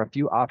 there are a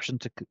few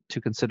options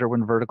to consider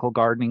when vertical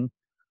gardening.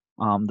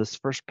 This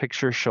first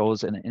picture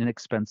shows an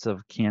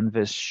inexpensive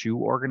canvas shoe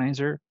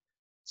organizer.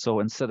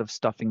 So instead of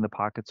stuffing the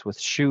pockets with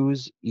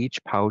shoes,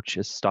 each pouch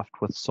is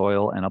stuffed with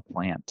soil and a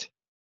plant.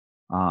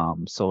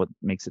 So it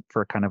makes it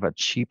for kind of a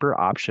cheaper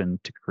option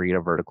to create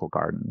a vertical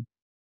garden.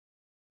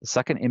 The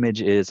second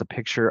image is a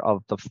picture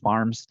of the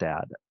farm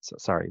stand,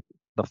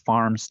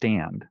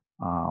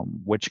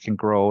 which can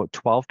grow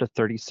 12 to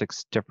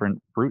 36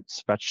 different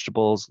fruits,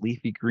 vegetables,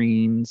 leafy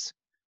greens,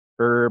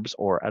 herbs,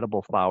 or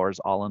edible flowers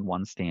all in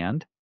one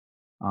stand.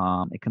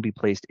 It can be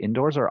placed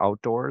indoors or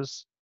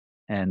outdoors,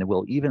 and it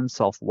will even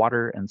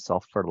self-water and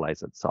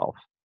self-fertilize itself.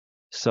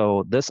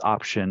 So this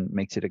option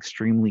makes it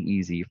extremely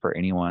easy for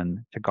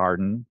anyone to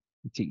garden,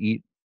 to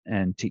eat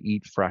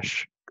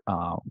fresh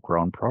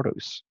grown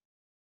produce.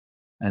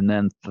 And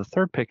then the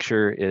third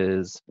picture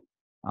is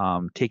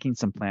taking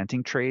some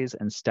planting trays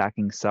and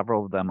stacking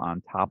several of them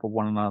on top of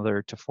one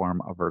another to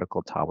form a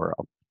vertical tower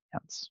of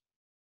plants.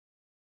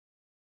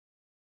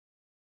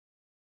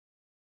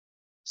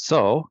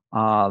 So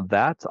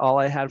that's all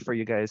I had for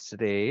you guys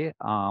today.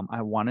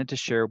 I wanted to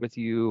share with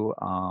you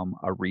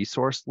a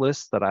resource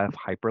list that I have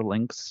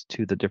hyperlinks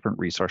to the different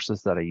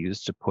resources that I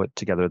used to put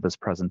together this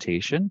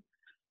presentation.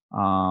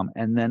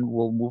 And then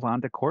we'll move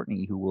on to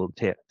Courtney, who will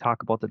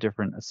talk about the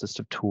different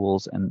assistive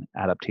tools and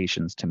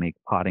adaptations to make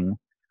potting,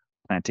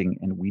 planting,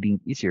 and weeding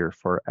easier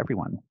for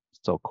everyone.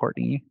 So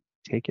Courtney,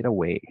 take it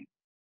away.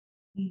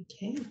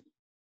 Okay.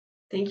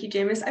 Thank you,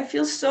 James. I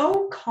feel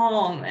so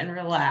calm and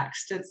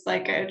relaxed. It's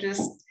like I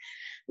just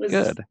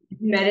was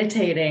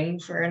meditating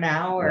for an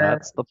hour.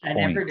 That's the point.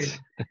 I never did.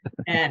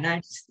 And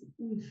I just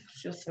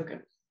feel so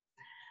good.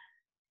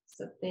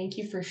 So thank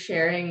you for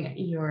sharing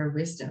your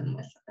wisdom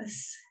with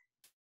us.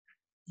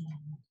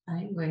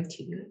 I'm going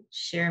to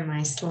share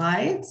my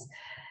slides,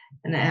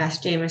 and I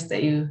asked James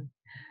that you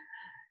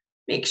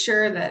make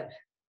sure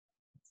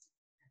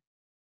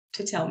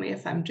to tell me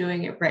if I'm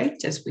doing it right.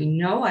 As we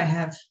know,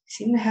 I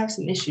seem to have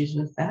some issues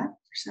with that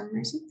for some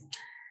reason.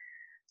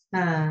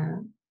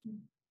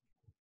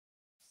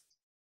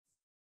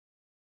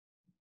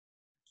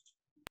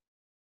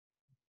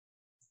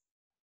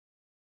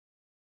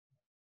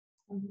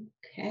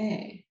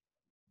 Okay.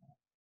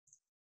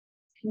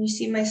 Can you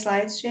see my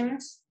slides,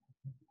 James?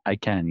 I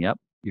can, yep.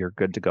 You're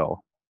good to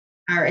go.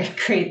 All right,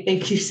 great.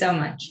 Thank you so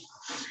much.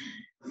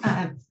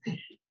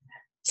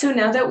 So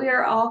now that we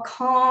are all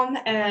calm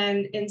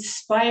and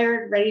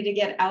inspired, ready to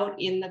get out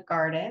in the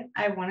garden,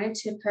 I wanted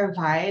to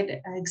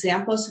provide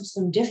examples of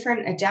some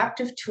different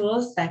adaptive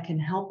tools that can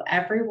help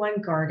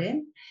everyone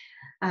garden.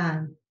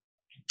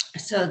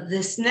 So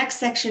this next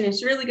section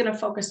is really going to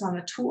focus on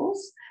the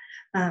tools.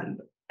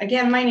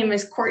 Again, my name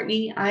is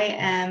Courtney. I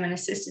am an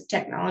assistive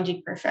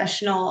technology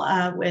professional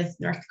with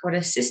North Dakota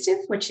Assistive,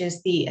 which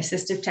is the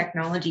Assistive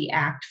Technology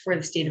Act for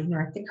the state of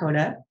North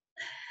Dakota.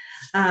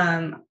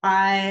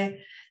 I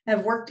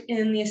have worked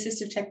in the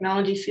assistive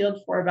technology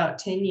field for about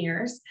 10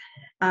 years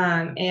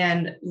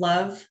and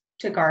love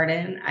to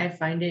garden. I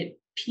find it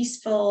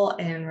peaceful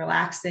and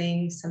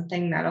relaxing,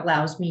 something that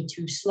allows me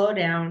to slow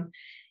down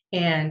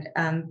and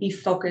be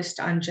focused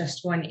on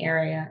just one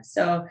area.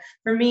 So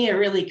for me, it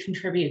really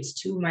contributes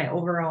to my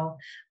overall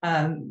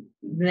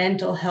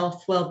mental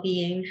health,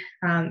 well-being,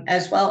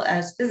 as well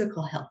as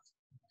physical health.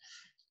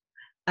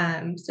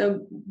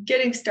 So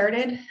getting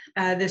started,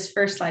 this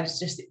first slide is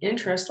just the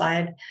intro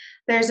slide.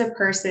 There's a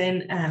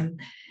person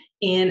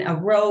in a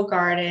row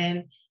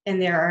garden,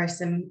 and there are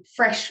some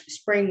fresh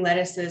spring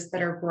lettuces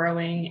that are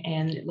growing,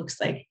 and it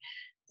looks like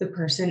the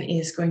person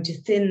is going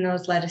to thin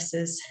those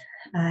lettuces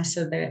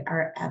so they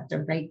are at the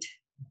right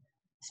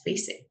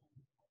spacing.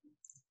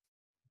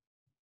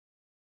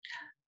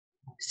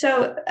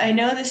 So I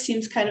know this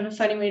seems kind of a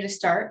funny way to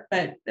start,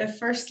 but the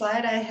first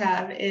slide I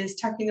have is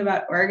talking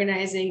about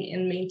organizing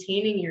and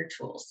maintaining your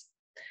tools.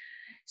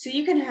 So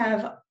you can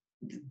have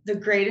the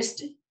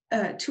greatest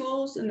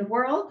tools in the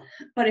world,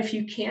 but if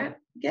you can't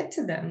get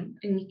to them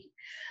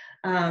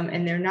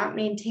and they're not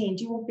maintained,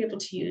 you won't be able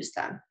to use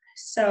them.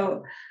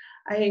 So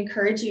I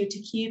encourage you to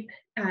keep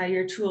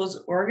your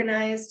tools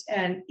organized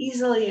and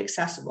easily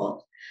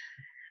accessible.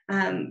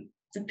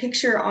 The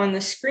picture on the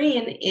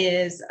screen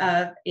is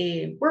of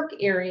a work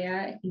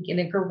area, I think in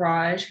a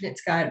garage, and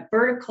it's got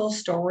vertical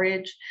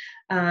storage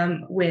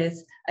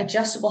with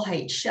adjustable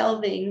height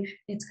shelving.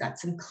 It's got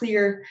some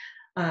clear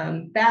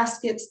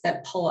baskets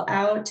that pull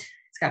out.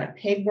 It's got a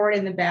pegboard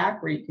in the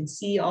back where you can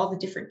see all the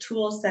different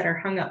tools that are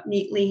hung up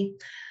neatly.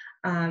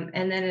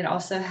 And then it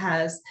also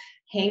has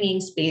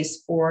hanging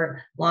space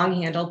for long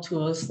handled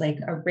tools like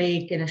a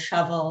rake and a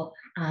shovel.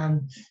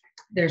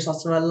 There's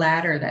also a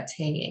ladder that's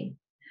hanging.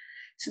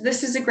 So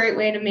this is a great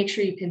way to make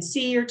sure you can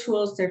see your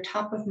tools, they're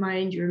top of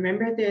mind, you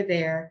remember they're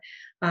there,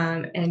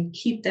 and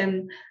keep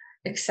them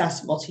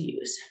accessible to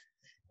use.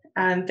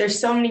 There's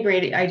so many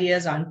great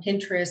ideas on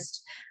Pinterest.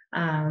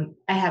 I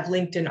have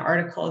linked an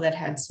article that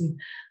had some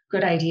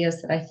good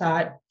ideas that I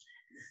thought.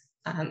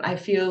 I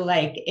feel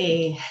like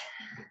the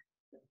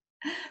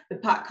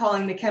pot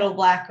calling the kettle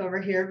black over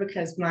here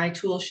because my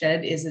tool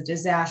shed is a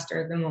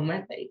disaster at the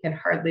moment that you can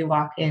hardly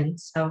walk in.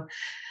 So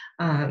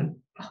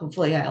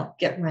hopefully I'll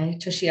get my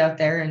tushy out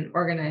there and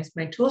organize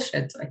my tool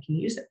shed so I can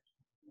use it.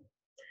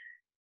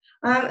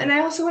 And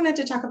I also wanted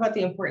to talk about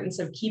the importance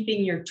of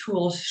keeping your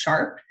tools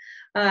sharp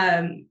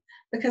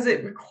because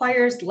it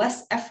requires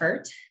less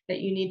effort that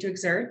you need to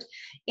exert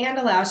and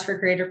allows for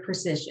greater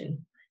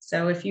precision.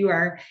 So if you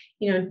are,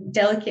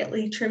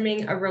 delicately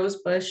trimming a rose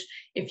bush,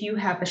 if you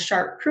have a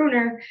sharp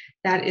pruner,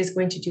 that is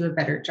going to do a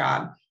better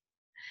job.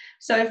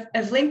 So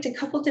I've linked a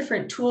couple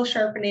different tool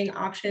sharpening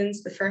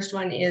options. The first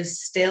one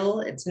is Still.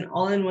 It's an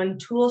all-in-one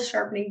tool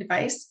sharpening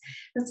device.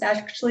 It's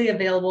actually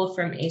available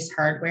from Ace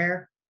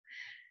Hardware.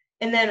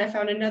 And then I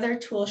found another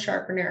tool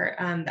sharpener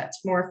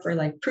that's more for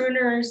like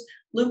pruners,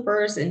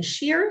 loopers, and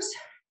shears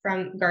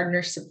from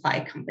Gardener's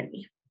Supply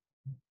Company.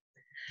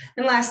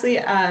 And lastly,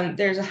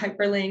 there's a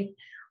hyperlink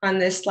on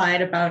this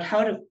slide about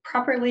how to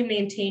properly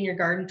maintain your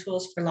garden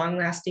tools for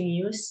long-lasting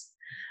use.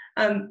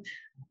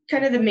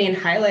 Kind of the main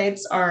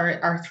highlights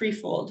are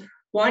threefold.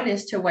 One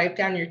is to wipe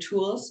down your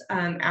tools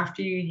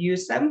after you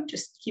use them.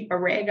 Just keep a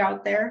rag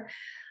out there.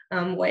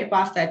 Wipe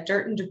off that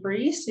dirt and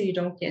debris so you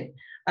don't get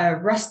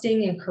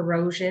rusting and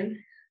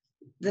corrosion.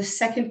 The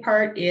second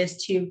part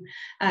is to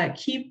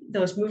keep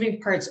those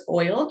moving parts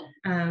oiled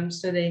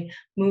so they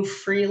move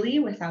freely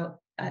without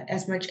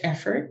as much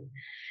effort.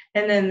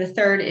 And then the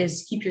third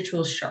is keep your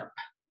tools sharp.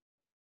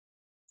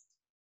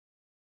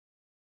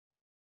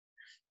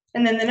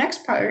 And then the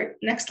next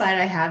slide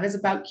I have is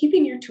about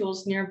keeping your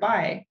tools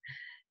nearby.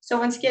 So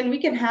once again,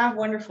 we can have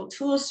wonderful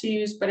tools to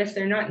use, but if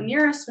they're not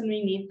near us when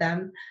we need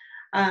them,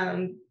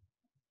 and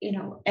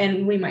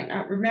we might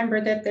not remember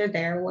that they're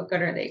there, what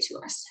good are they to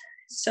us?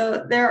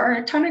 So there are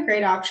a ton of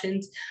great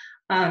options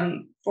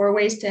for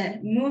ways to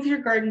move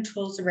your garden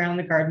tools around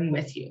the garden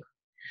with you.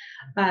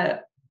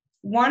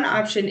 One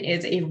option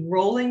is a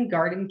rolling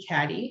garden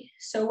caddy.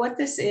 So what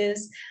this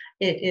is,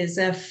 it is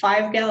a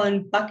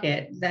 5-gallon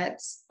bucket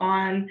that's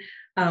on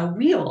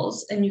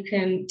wheels, and you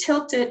can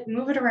tilt it,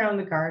 move it around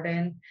the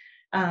garden.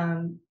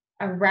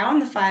 Around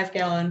the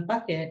 5-gallon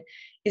bucket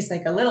is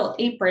like a little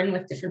apron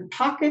with different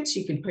pockets.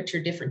 You can put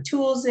your different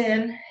tools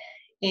in,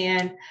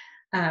 and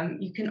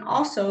you can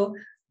also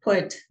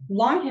put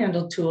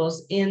long-handled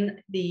tools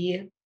in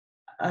the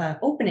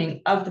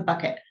opening of the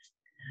bucket.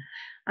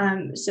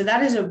 So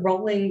that is a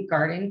rolling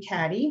garden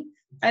caddy.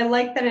 I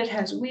like that it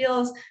has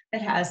wheels,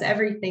 it has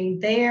everything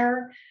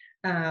there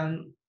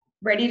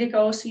ready to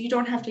go, so you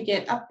don't have to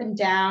get up and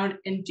down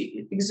and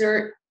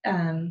exert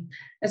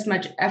as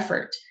much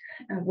effort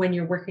when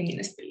you're working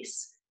in a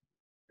space.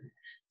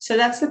 So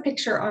that's the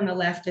picture on the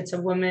left. It's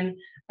a woman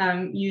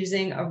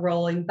using a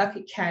rolling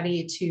bucket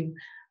caddy to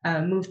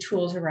move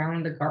tools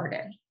around the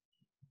garden.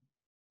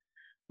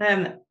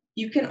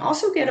 You can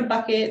also get a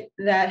bucket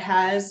that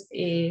has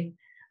a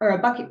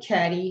bucket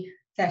caddy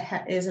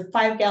that is a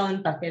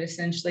 5-gallon bucket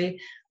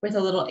essentially with a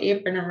little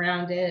apron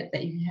around it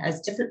that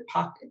has different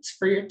pockets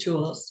for your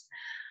tools.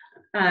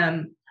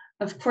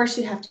 Of course,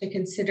 you have to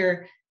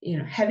consider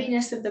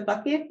heaviness of the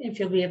bucket if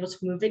you'll be able to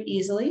move it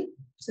easily.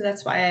 So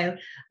that's why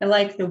I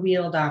like the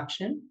wheeled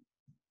option.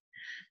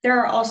 There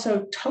are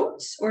also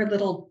totes or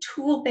little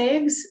tool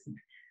bags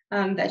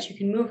that you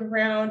can move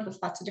around with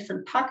lots of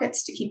different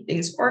pockets to keep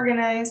things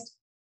organized.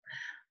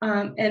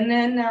 And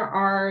then there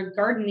are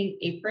gardening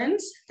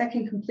aprons that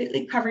can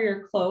completely cover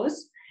your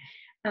clothes,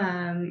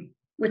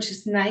 which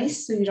is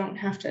nice, so you don't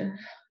have to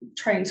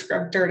try and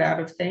scrub dirt out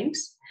of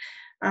things.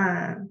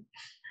 And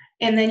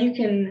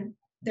then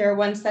there are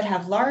ones that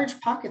have large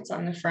pockets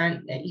on the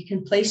front that you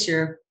can place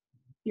your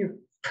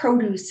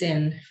produce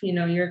in,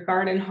 your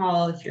garden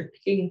haul, if you're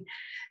picking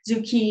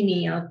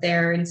zucchini out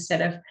there,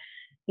 instead of,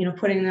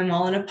 putting them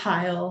all in a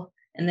pile.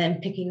 and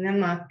then picking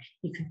them up.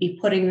 You could be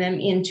putting them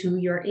into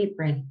your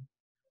apron.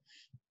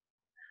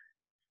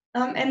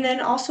 And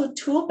then also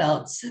tool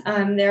belts.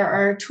 There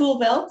are tool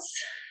belts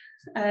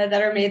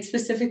that are made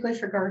specifically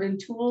for garden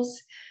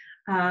tools.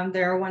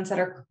 There are ones that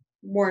are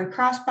worn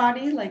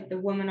crossbody, like the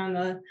woman on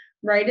the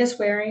right is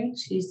wearing.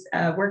 She's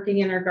working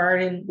in her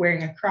garden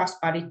wearing a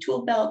crossbody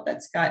tool belt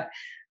that's got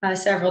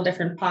several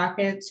different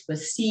pockets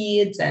with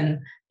seeds and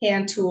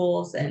hand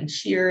tools and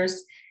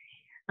shears.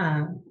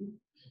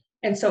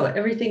 And so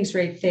everything's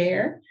right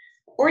there.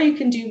 Or you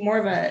can do more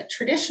of a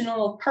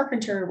traditional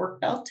carpenter work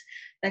belt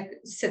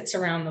that sits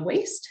around the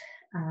waist,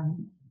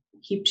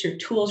 keeps your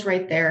tools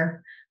right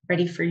there,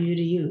 ready for you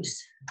to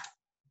use.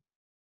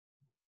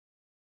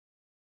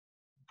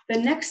 The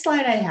next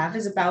slide I have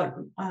is about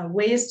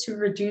ways to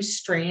reduce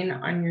strain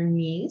on your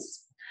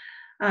knees.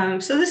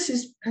 So this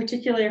is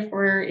particularly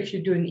for if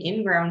you're doing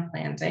in-ground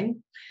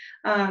planting,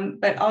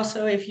 but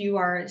also if you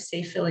are,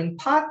 say, filling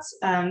pots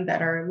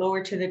that are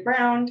lower to the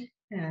ground,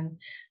 and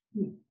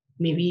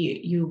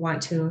maybe you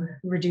want to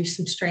reduce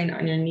some strain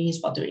on your knees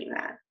while doing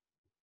that.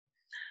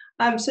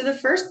 So the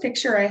first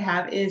picture I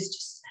have is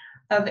just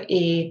of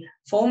a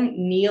foam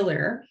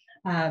kneeler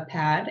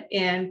pad,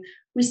 and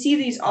we see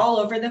these all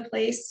over the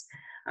place.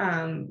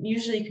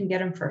 Usually you can get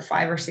them for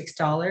 $5 or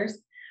 $6.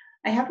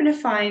 I happen to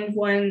find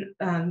one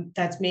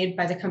that's made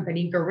by the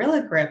company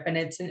Gorilla Grip, and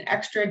it's an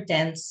extra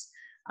dense,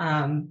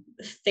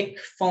 thick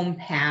foam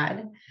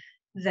pad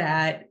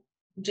that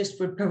just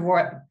would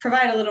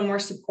provide a little more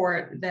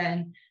support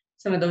than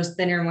some of those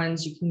thinner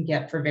ones you can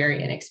get for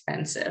very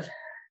inexpensive.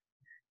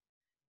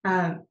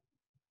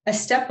 A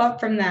step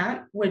up from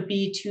that would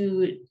be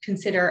to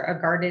consider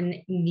a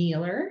garden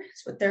kneeler.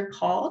 That's what they're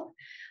called.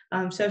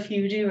 So if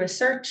you do a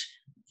search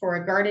for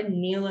a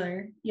garden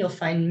kneeler, you'll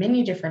find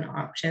many different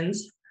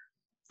options.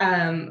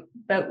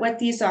 But what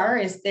these are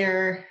is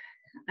they're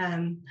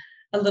a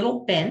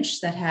little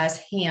bench that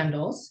has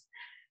handles,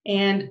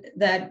 and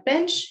that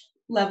bench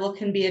level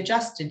can be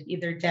adjusted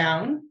either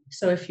down.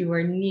 So if you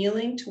are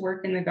kneeling to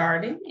work in the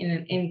garden, in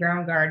an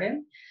in-ground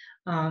garden,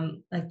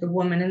 like the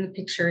woman in the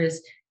picture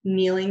is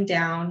kneeling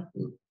down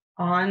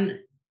on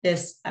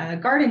this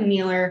garden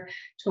kneeler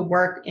to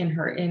work in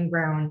her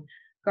in-ground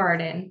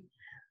garden.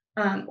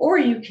 Or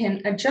you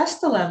can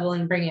adjust the level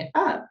and bring it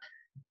up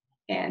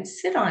and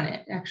sit on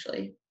it,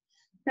 actually.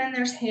 Then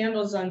there's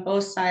handles on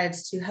both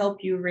sides to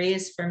help you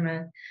raise from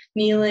a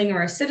kneeling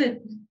or a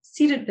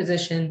seated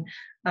position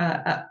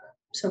up.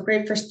 So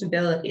great for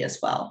stability as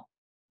well.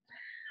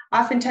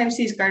 Oftentimes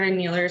these garden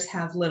kneelers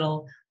have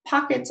little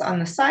pockets on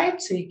the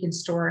side, so you can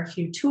store a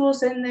few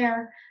tools in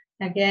there.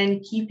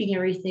 Again, keeping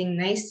everything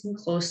nice and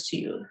close to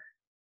you.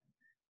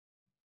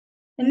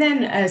 And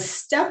then a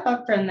step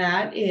up from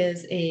that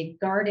is a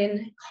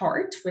garden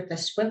cart with a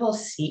swivel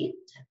seat.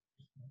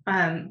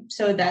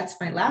 So that's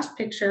my last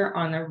picture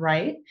on the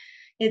right.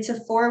 It's a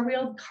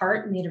four-wheeled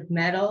cart made of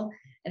metal.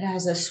 It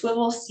has a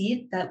swivel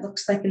seat that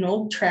looks like an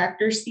old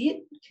tractor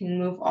seat. It can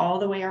move all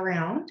the way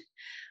around.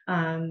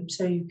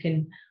 So you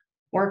can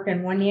work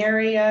in one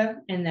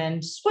area and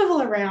then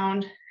swivel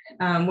around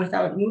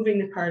without moving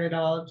the cart at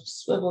all.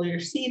 Just swivel your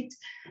seat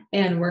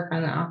and work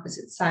on the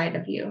opposite side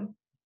of you.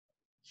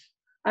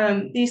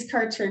 These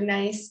carts are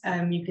nice.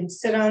 You can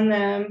sit on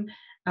them.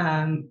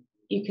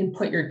 You can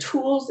put your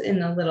tools in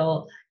the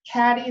little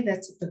caddy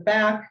that's at the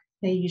back.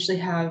 They usually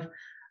have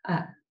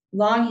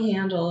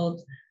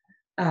long-handled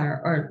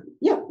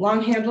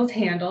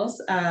handles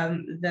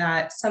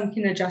that some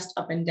can adjust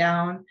up and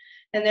down.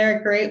 And they're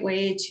a great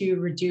way to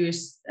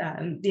reduce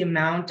the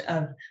amount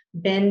of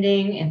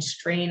bending and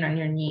strain on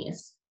your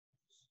knees.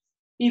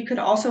 You could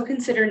also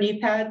consider knee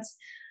pads,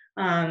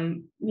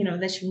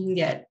 that you can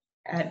get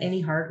at any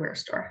hardware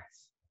store.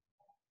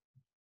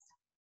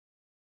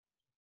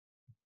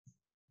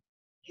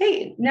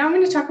 Okay, now I'm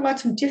going to talk about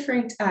some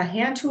different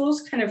hand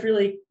tools, kind of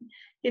really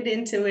get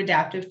into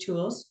adaptive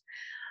tools.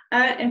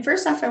 And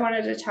first off, I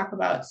wanted to talk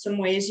about some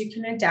ways you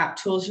can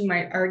adapt tools you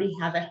might already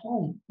have at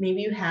home.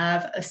 Maybe you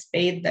have a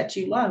spade that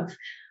you love.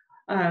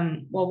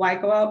 Well, why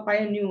go out buy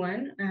a new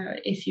one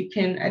if you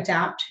can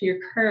adapt your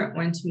current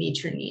one to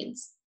meet your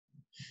needs?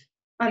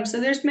 So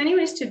there's many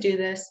ways to do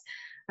this.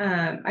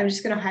 I'm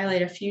just going to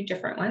highlight a few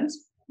different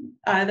ones.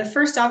 The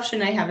first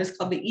option I have is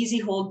called the Easy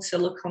Hold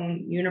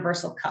Silicone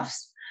Universal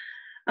Cuffs.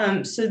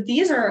 So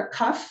these are a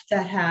cuff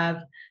that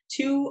have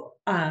two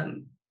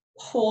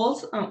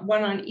holes,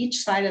 one on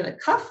each side of the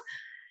cuff,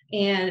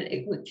 and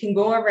it can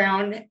go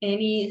around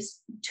any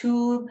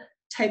tube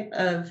type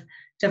of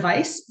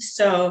device.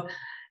 So,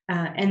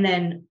 and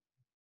then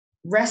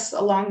rests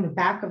along the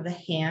back of the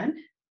hand.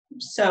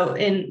 So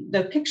in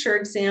the picture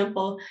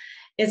example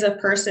is a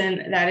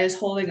person that is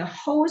holding a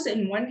hose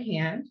in one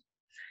hand,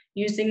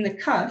 using the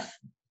cuff,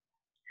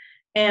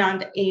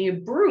 and a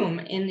broom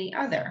in the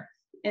other.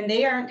 And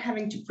they aren't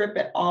having to grip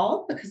at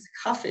all because the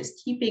cuff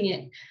is keeping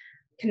it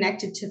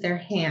connected to their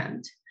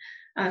hand.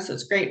 So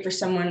it's great for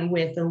someone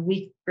with a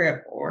weak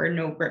grip or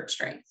no grip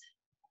strength.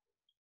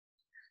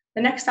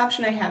 The next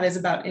option I have is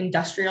about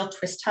industrial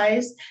twist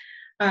ties.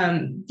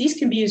 These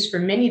can be used for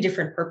many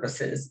different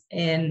purposes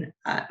in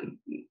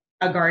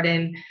a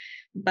garden,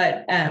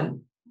 but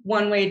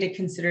one way to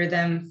consider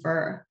them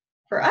for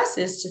us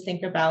is to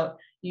think about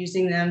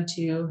using them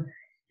to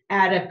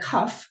add a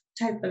cuff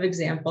type of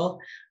example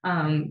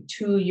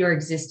to your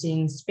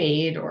existing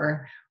spade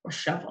or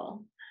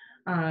shovel.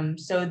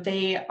 So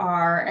they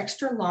are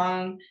extra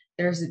long.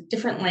 There's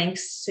different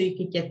lengths, so you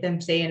could get them,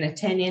 say, in a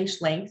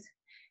 10-inch length.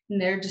 And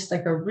they're just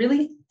like a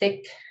really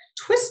thick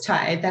twist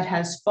tie that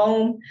has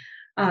foam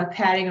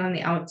padding on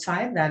the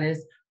outside that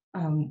is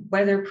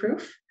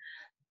weatherproof.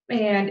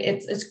 And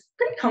it's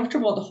pretty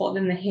comfortable to hold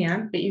in the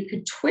hand, but you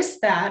could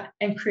twist that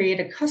and create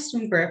a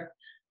custom grip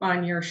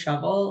on your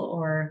shovel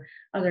or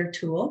other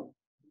tool.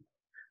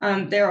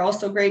 They're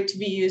also great to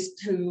be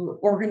used to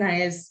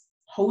organize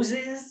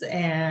hoses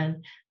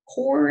and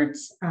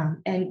cords,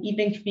 and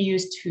even can be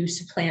used to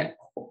support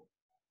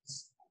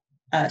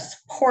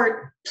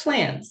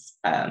plants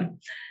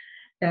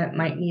that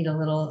might need a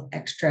little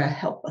extra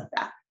help with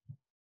that.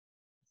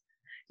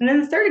 And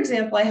then the third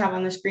example I have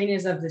on the screen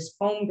is of this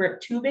foam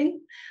grip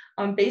tubing.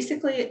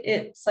 Basically,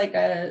 it's like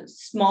a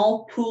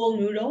small pool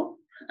noodle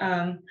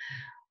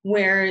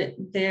where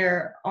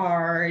there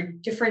are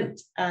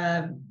different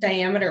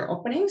diameter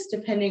openings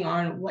depending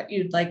on what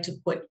you'd like to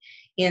put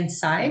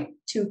inside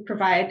to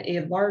provide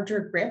a larger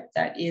grip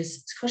that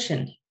is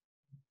cushioned.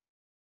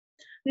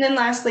 And then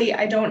lastly,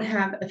 I don't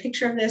have a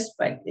picture of this,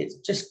 but it's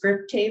just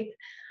grip tape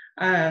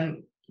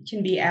can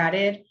be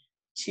added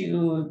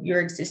to your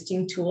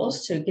existing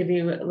tools to give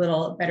you a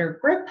little better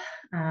grip,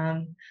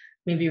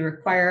 maybe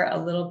require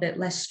a little bit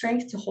less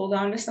strength to hold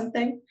on to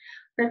something.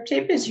 Grip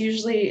tape is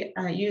usually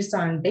used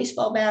on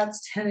baseball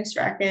bats, tennis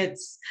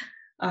rackets,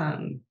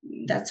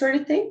 that sort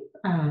of thing.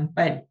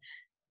 But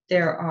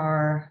there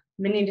are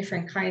many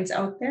different kinds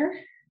out there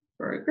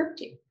for grip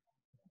tape.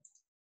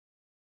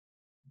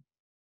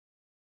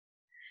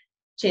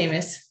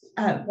 Jameis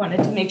wanted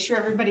to make sure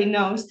everybody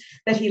knows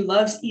that he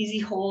loves easy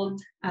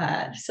hold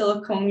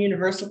silicone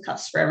universal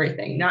cuffs for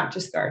everything, not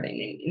just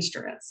gardening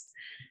instruments.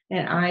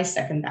 And I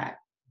second that.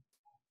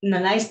 And the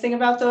nice thing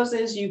about those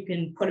is you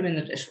can put them in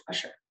the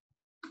dishwasher.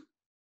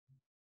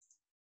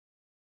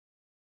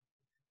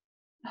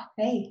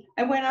 Okay,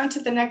 I went on to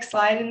the next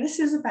slide, and this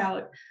is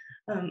about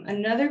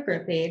another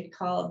grip aid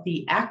called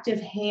the Active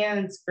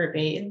Hands grip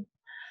aid.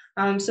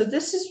 So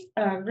this is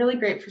really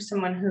great for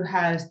someone who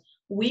has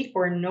weak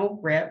or no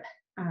grip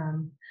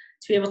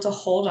to be able to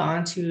hold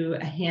on to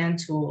a hand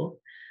tool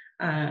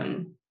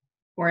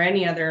or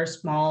any other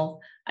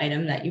small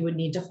item that you would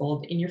need to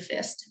hold in your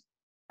fist.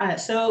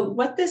 So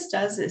what this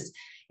does is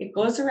it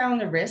goes around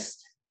the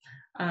wrist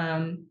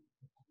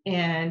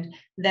and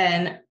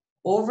then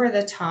over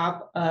the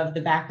top of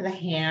the back of the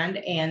hand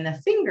and the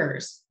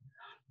fingers.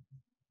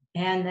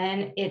 And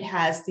then it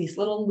has these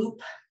little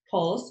loop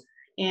pulls,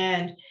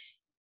 and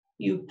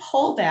you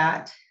pull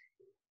that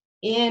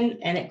in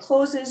and it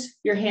closes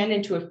your hand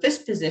into a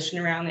fist position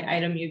around the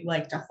item you'd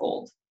like to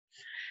hold.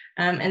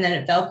 And then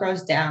it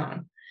Velcros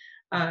down.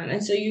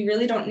 And so you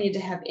really don't need to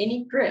have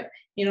any grip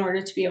in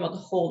order to be able to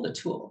hold a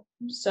tool.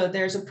 So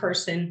there's a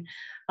person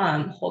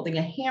holding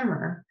a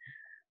hammer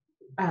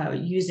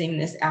using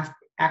this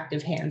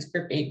Active Hands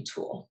grip aid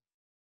tool.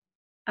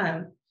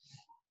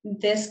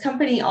 This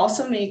company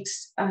also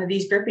makes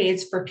these grip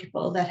aids for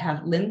people that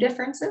have limb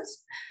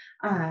differences.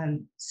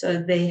 So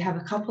they have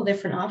a couple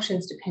different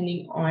options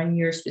depending on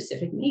your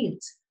specific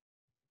needs.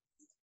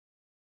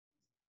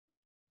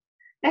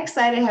 Next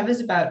slide I have is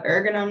about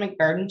ergonomic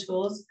garden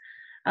tools.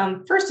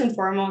 First and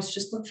foremost,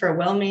 just look for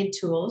well-made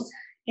tools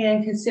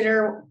and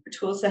consider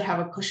tools that have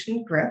a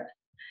cushioned grip.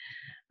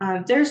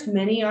 There's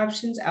many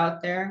options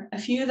out there. A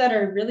few that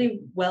are really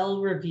well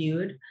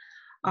reviewed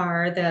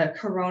are the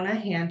Corona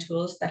hand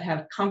tools that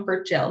have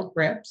comfort gel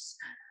grips.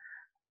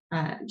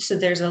 So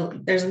there's a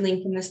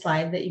link in the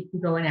slide that you can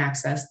go and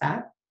access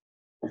that.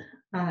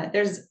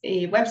 There's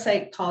a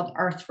website called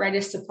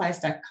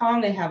arthritissupplies.com.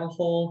 They have a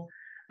whole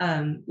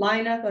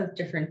lineup of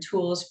different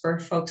tools for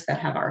folks that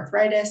have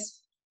arthritis.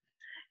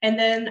 And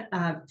then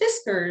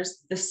Fiskars,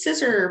 the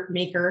scissor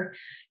maker,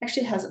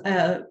 actually has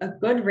a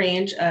good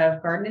range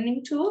of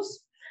gardening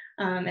tools.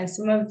 And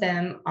some of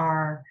them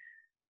are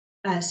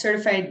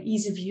certified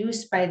ease of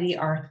use by the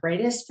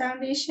Arthritis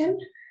Foundation.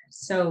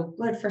 So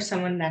good for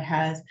someone that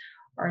has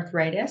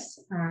arthritis,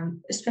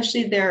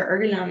 especially their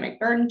ergonomic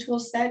garden tool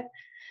set.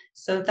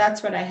 So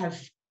that's what I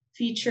have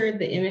featured.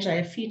 The image I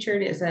have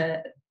featured is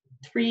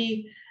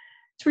three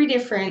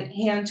different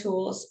hand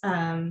tools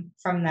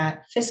from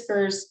that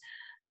Fiskars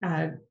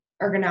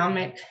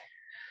ergonomic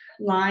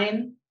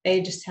line.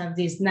 They just have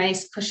these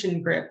nice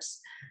cushion grips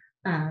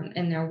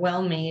and they're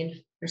well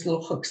made. There's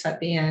little hooks at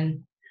the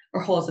end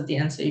or holes at the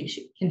end so you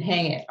can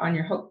hang it on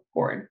your hook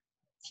board,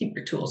 keep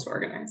your tools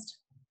organized.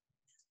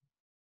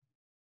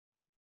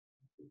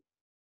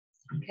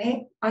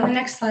 Okay, on the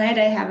next slide,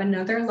 I have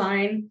another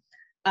line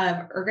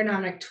of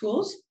ergonomic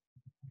tools.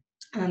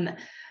 And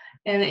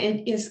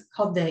it is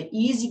called the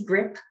Easy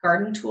Grip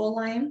Garden Tool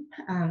line.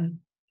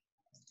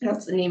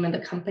 That's the name of the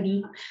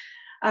company.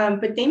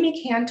 But they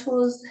make hand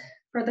tools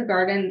for the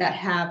garden that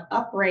have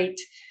upright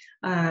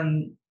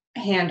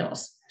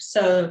handles.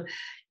 So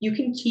you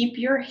can keep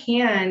your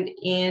hand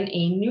in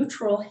a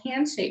neutral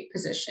handshake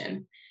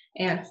position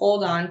and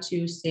hold on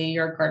to, say,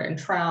 your garden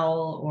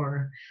trowel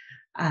or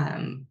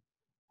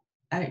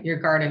your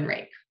garden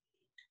rake.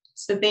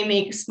 So they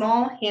make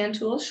small hand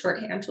tools,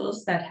 short hand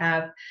tools that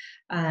have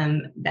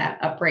that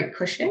upright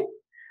cushion.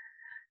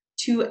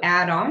 To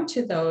add on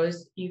to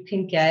those, you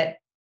can get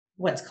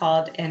what's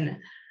called an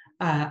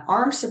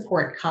arm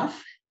support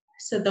cuff.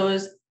 So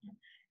those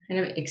kind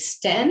of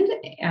extend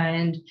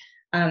and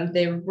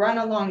they run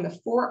along the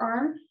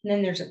forearm, and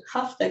then there's a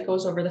cuff that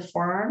goes over the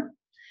forearm,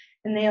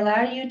 and they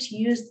allow you to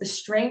use the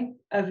strength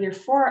of your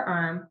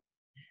forearm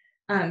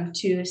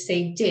to,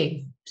 say,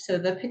 dig. So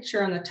the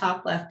picture on the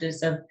top left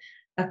is of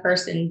a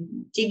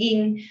person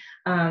digging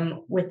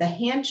with a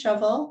hand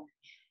shovel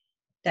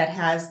that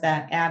has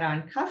that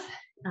add-on cuff,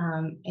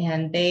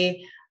 and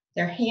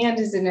their hand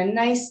is in a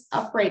nice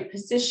upright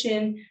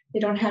position. They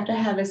don't have to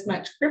have as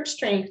much grip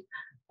strength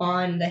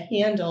on the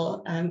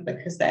handle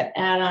because that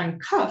add-on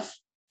cuff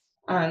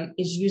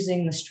is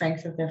using the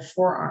strength of their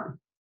forearm,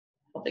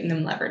 helping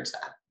them leverage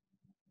that.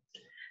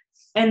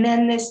 And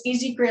then this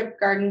Easy Grip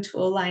garden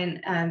tool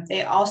line,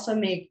 they also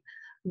make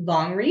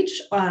long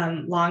reach,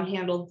 long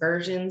handled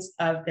versions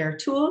of their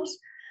tools.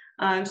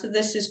 So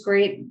this is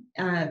great.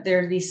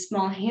 They're these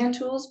small hand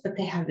tools, but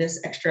they have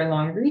this extra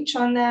long reach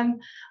on them,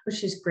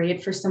 which is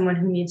great for someone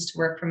who needs to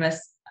work from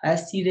a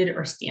seated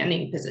or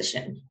standing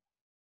position.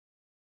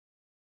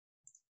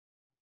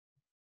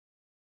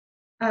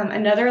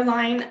 Another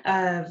line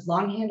of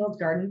long-handled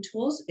garden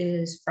tools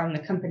is from the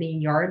company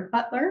Yard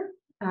Butler.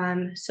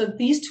 So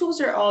these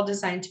tools are all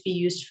designed to be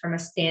used from a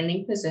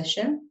standing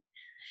position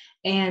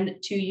and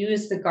to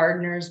use the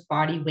gardener's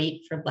body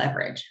weight for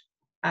leverage.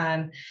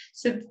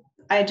 So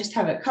I just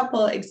have a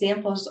couple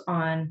examples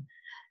on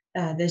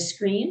the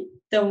screen.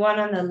 The one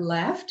on the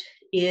left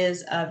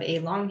is of a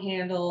long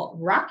handle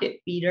rocket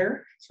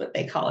beater, that's what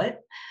they call it.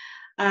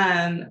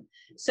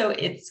 So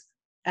it's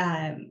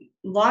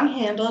long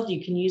handled,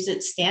 you can use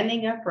it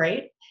standing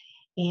upright,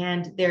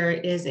 and there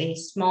is a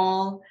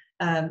small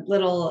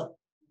little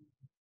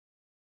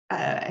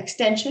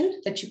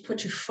extension that you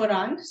put your foot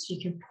on, so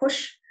you can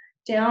push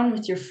down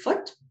with your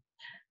foot.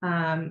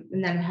 And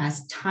then it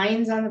has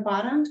tines on the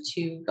bottom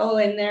to go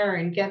in there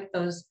and get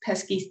those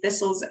pesky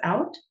thistles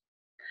out.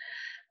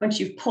 Once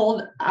you've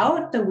pulled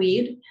out the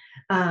weed,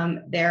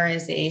 there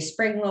is a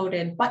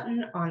spring-loaded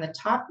button on the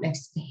top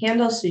next to the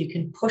handle, so you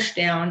can push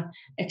down,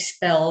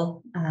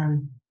 expel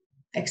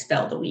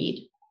the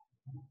weed.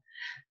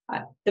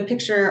 The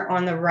picture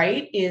on the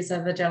right is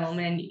of a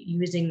gentleman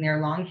using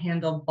their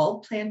long-handled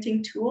bulb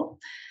planting tool.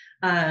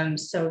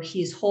 So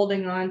he's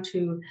holding on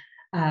to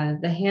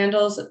the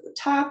handles at the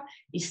top,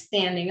 he's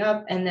standing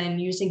up and then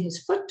using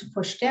his foot to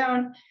push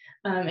down,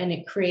 and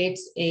it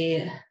creates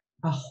a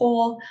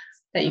hole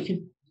that you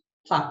can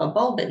plop a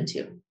bulb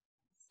into.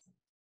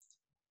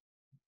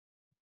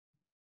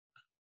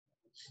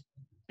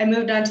 I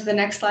moved on to the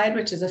next slide,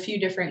 which is a few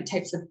different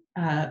types of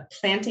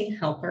planting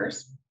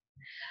helpers.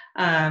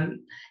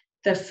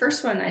 The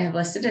first one I have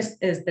listed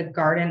is the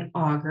garden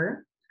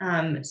auger.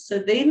 So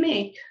they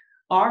make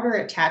auger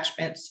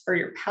attachments for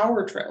your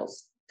power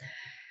drills.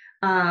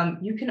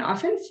 You can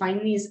often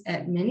find these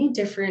at many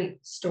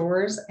different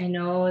stores. I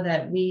know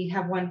that we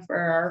have one for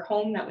our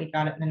home that we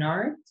got at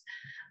Menards,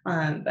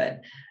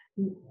 but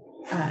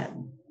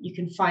you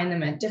can find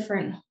them at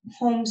different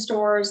home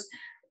stores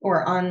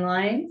or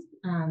online.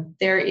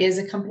 There is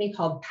a company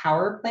called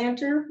Power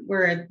Planter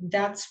where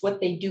that's what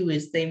they do,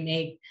 is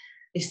they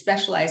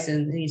specialize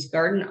in these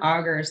garden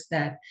augers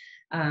that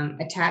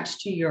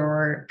attach to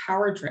your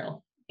power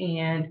drill,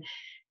 and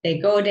they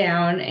go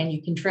down and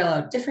you can drill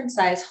out different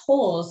size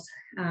holes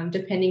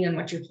depending on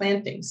what you're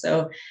planting.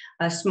 So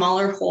a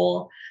smaller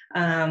hole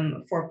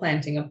for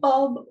planting a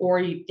bulb,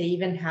 or they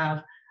even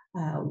have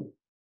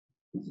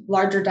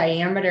larger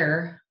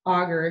diameter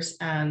augers,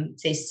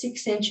 say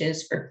 6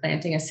 inches for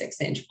planting a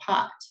 6-inch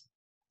pot.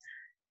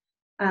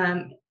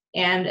 And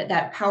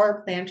that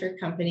Power Planter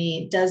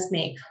company does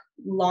make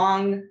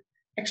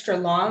extra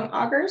long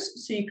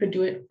augers, so you could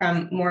do it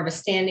from more of a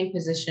standing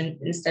position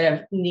instead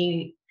of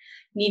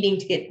needing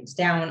to get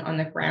down on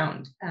the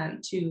ground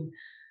to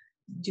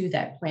do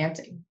that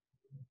planting.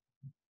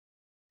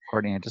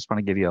 Courtney, I just want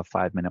to give you a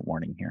 5-minute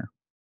warning here.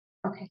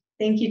 Okay,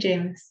 thank you,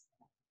 James.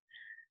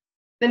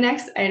 The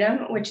next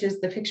item, which is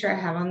the picture I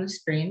have on the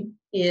screen,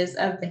 is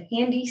of the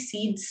handy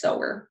seed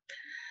sower.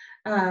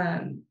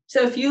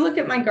 So if you look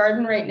at my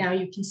garden right now,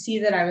 you can see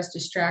that I was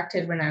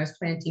distracted when I was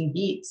planting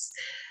beets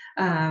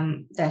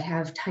that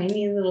have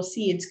tiny little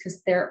seeds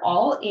because they're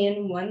all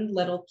in one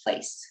little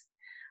place.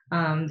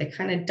 They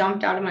kind of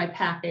dumped out of my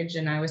package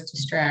and I was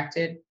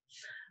distracted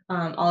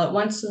all at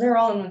once, so they're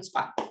all in one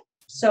spot.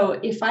 So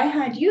if I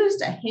had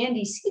used a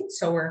handy seed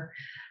sower,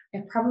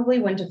 I probably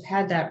wouldn't have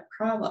had that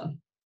problem.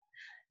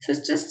 So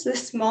it's just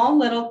this small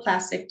little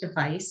plastic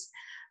device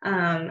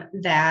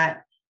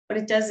that what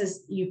it does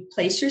is you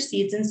place your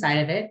seeds inside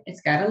of it.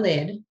 It's got a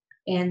lid,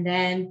 and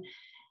then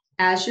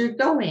as you're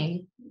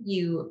going,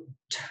 you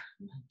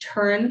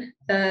turn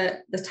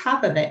the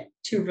top of it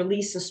to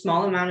release a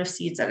small amount of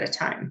seeds at a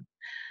time.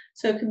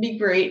 So it could be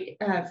great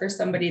for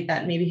somebody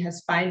that maybe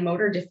has fine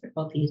motor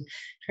difficulties,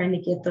 trying to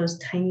get those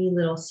tiny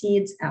little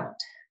seeds out.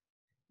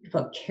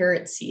 About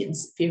carrot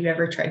seeds, if you've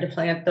ever tried to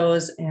plant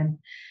those and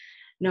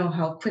know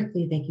how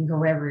quickly they can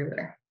go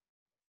everywhere.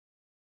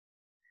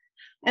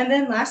 And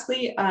then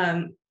lastly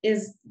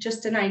is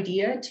just an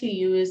idea to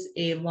use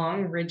a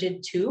long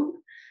rigid tube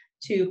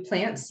to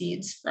plant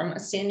seeds from a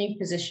standing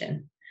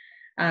position.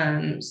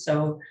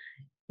 So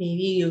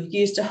maybe you've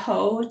used a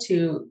hoe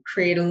to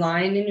create a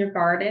line in your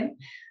garden,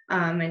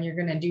 and you're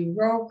going to do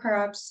row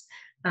crops.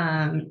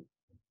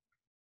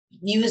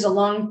 Use a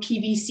long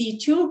PVC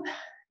tube,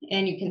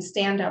 and you can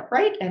stand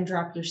upright and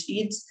drop your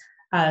seeds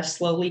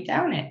slowly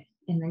down it,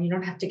 and then you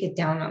don't have to get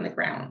down on the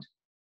ground.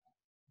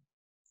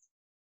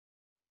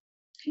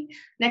 Okay.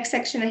 Next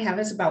section I have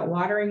is about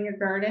watering your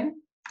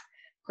garden.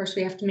 Of course,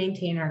 we have to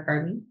maintain our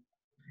garden.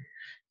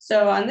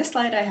 So on this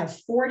slide, I have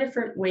 4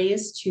 different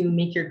ways to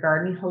make your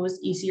garden hose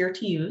easier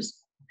to use.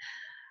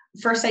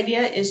 First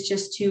idea is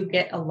just to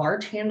get a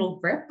large handle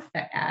grip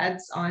that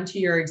adds onto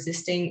your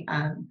existing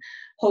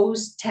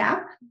hose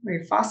tap or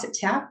your faucet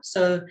tap.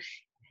 So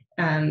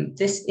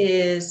this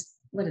is,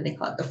 what do they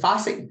call it? The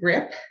faucet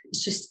grip.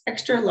 It's just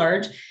extra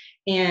large,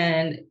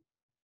 and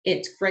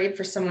it's great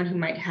for someone who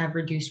might have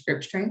reduced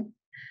grip strength.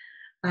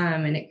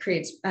 And it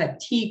creates a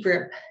T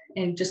grip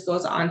and just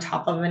goes on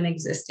top of an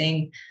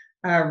existing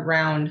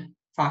round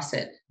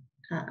faucet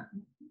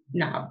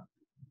knob.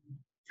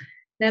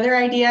 Another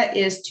idea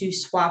is to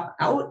swap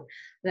out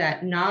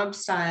that knob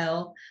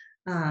style,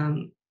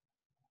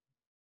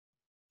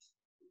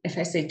 if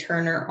I say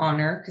turner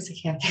honor, because I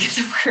can't think of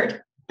the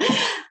word,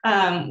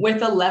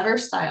 with a lever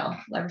style.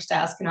 Lever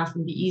styles can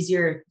often be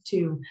easier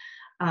to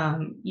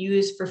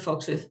use for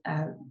folks with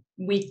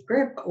weak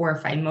grip or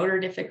fine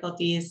motor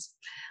difficulties.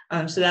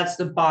 So that's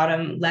the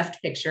bottom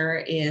left picture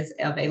is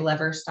of a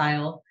lever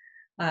style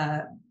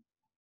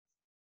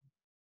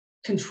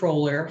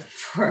controller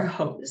for a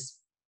hose.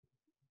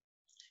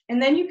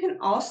 And then you can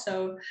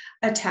also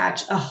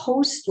attach a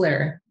hose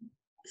splitter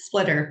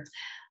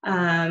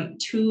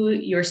to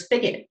your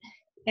spigot.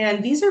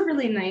 And these are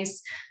really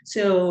nice.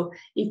 So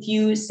if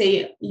you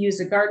say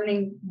use a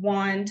gardening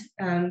wand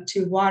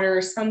to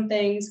water some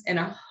things and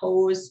a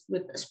hose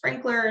with a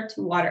sprinkler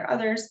to water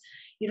others,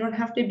 you don't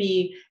have to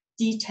be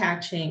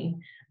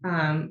detaching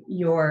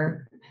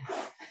your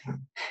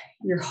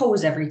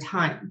hose every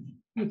time.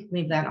 You can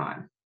leave that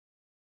on.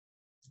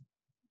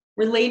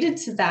 Related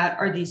to that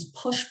are these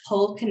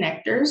push-pull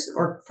connectors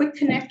or quick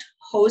connect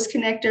hose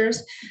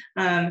connectors.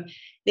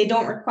 They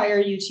don't require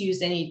you to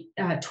use any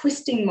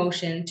twisting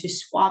motion to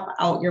swap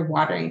out your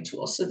watering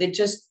tool. So they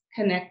just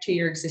connect to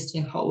your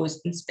existing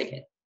hose and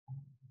spigot.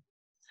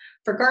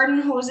 For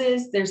garden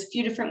hoses, there's a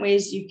few different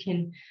ways you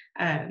can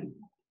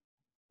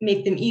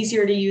make them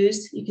easier to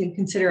use. You can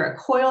consider a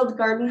coiled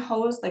garden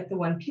hose like the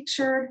one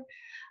pictured,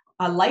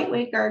 a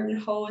lightweight garden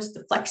hose.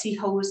 The flexi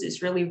hose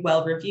is really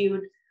well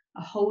reviewed,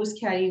 a hose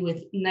caddy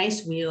with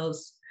nice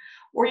wheels,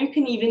 or you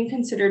can even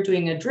consider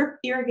doing a drip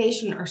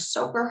irrigation or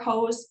soaker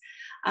hose.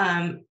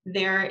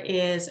 There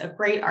is a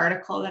great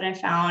article that I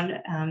found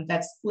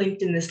that's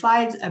linked in the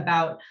slides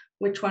about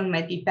which one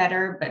might be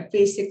better, but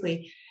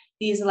basically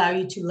these allow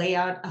you to lay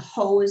out a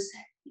hose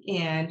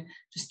and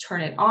just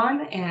turn it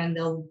on and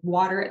they'll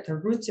water at the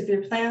roots of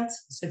your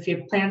plants. So if you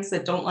have plants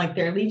that don't like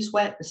their leaves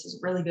wet, this is a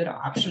really good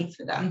option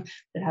for them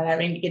without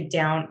having to get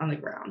down on the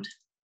ground.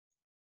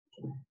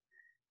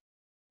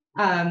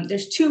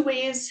 There's 2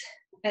 ways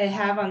I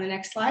have on the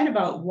next slide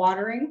about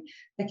watering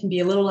that can be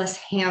a little less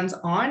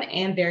hands-on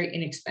and very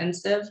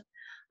inexpensive.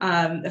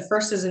 The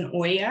first is an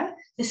Oya.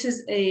 This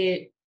is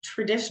a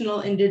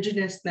traditional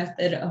indigenous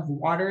method of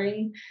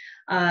watering.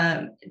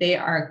 They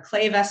are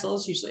clay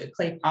vessels, usually a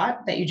clay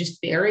pot that you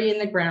just bury in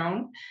the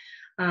ground,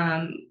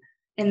 and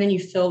then you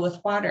fill with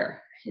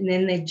water. And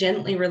then they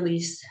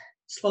gently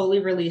slowly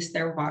release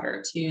their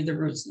water to the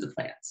roots of the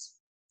plants.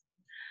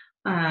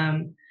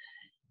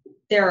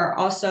 There are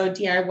also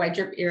DIY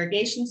drip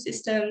irrigation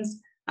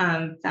systems.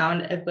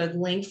 Found a good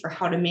link for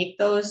how to make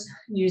those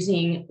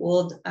using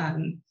old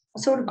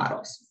soda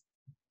bottles.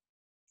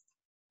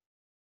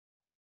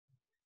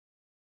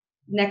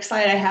 Next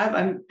slide I have,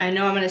 I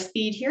know I'm going to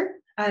speed here.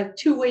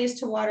 2 ways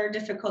to water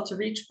difficult to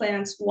reach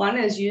plants. One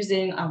is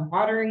using a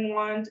watering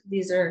wand.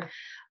 These are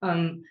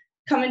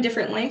come in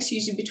different lengths,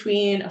 usually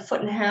between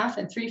 1.5 feet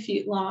and 3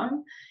 feet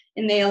long.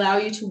 And they allow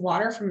you to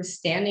water from a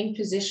standing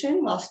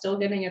position while still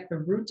getting at the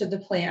root of the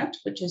plant,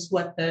 which is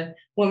what the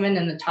woman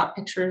in the top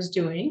picture is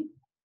doing.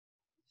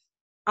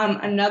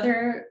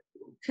 Another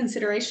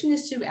consideration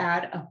is to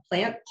add a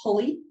plant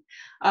pulley,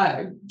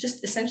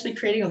 just essentially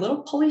creating a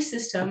little pulley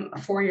system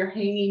for your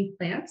hanging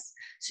plants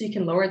so you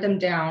can lower them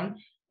down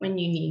when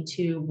you need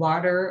to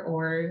water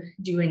or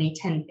do any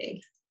tending.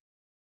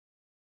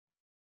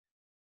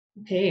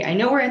 Okay, I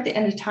know we're at the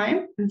end of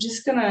time. I'm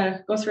just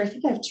gonna go through, I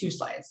think I have 2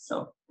 slides.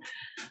 So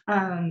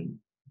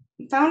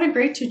found a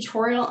great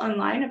tutorial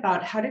online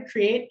about how to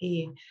create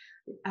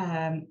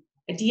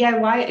a a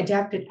DIY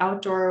adapted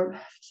outdoor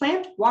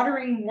plant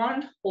watering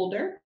wand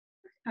holder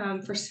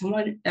for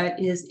someone that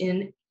is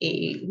in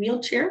a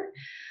wheelchair.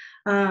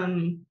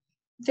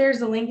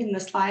 There's a link in the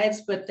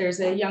slides, but there's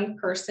a young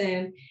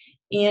person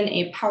in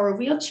a power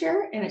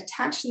wheelchair, and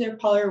attached to their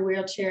power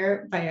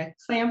wheelchair by a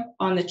clamp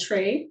on the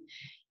tray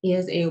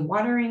is a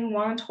watering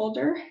wand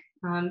holder.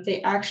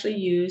 They actually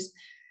use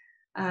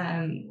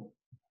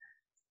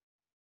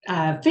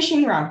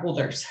fishing rod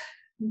holders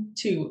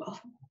to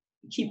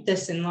keep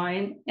this in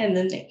line, and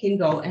then they can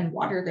go and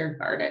water their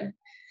garden.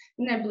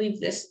 And I believe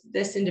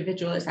this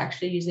individual is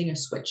actually using a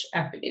switch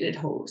activated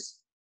hose.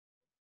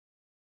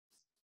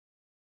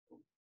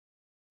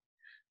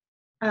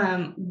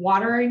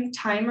 Watering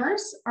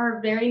timers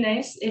are very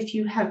nice if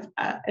you have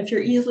if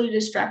you're easily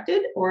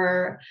distracted,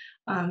 or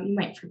you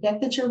might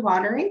forget that you're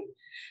watering,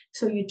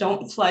 so you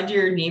don't flood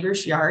your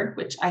neighbor's yard,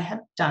 which I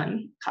have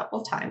done a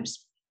couple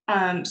times.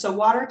 So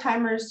water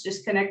timers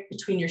just connect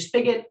between your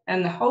spigot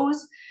and the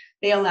hose.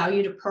 They allow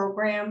you to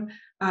program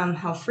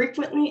how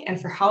frequently and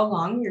for how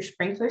long your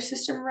sprinkler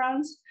system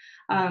runs.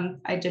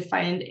 I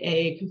defined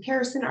a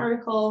comparison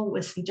article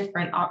with some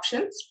different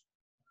options.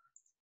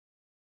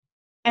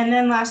 And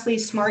then lastly,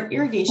 smart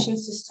irrigation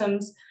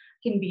systems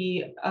can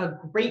be a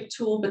great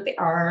tool, but they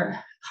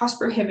are cost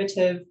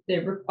prohibitive. They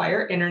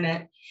require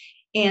internet,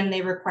 and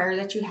they require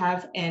that you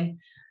have an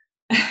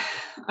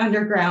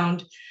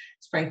underground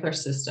sprinkler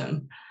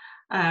system.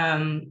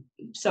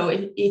 So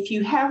if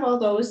you have all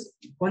those,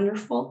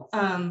 wonderful.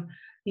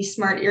 These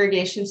smart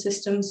irrigation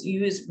systems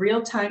use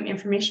real-time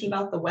information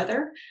about the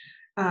weather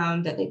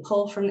that they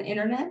pull from the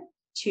internet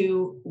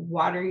to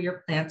water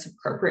your plants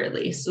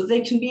appropriately. So they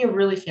can be a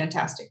really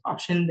fantastic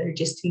option. They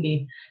just can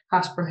be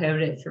cost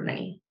prohibitive for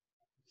many.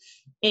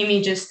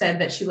 Amy just said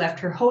that she left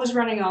her hose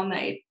running all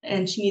night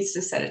and she needs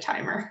to set a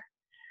timer.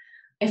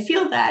 I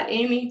feel that,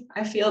 Amy,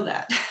 I feel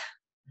that.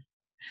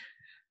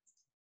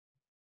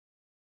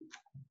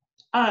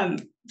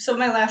 So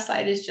my last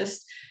slide is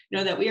just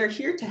know that we are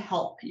here to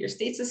help. Your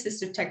state's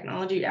Assistive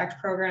Technology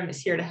Act program is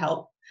here to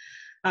help.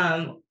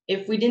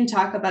 If we didn't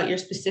talk about your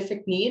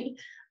specific need,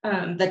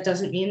 that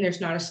doesn't mean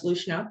there's not a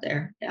solution out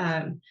there.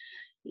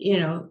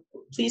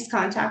 Please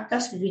contact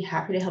us. We'd be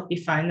happy to help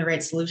you find the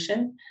right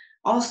solution.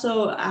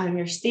 Also,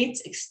 your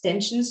state's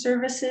extension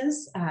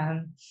services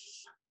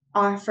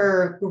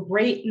offer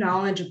great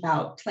knowledge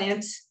about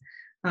plants,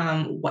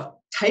 what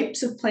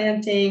types of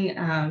planting,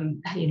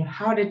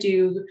 how to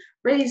do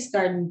raised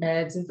garden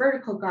beds and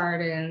vertical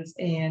gardens,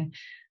 and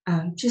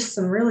just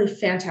some really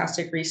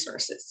fantastic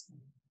resources.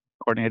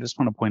 Courtney, I just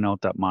want to point out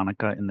that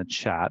Monica in the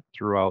chat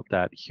threw out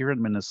that here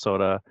in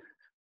Minnesota,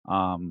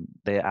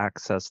 they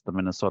access the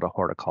Minnesota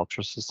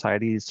Horticulture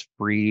Society's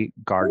free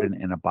Garden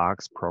in a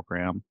Box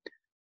program,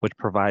 which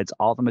provides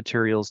all the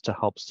materials to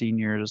help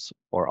seniors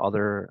or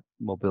other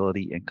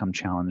mobility income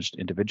challenged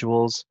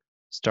individuals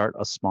start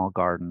a small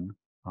garden,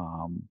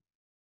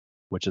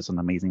 which is an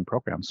amazing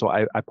program. So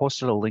I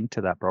posted a link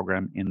to that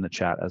program in the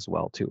chat as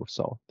well too.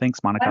 So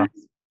thanks, Monica.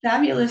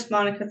 Fabulous,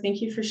 Monica.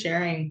 Thank you for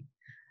sharing.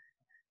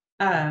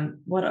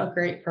 What a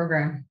great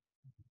program.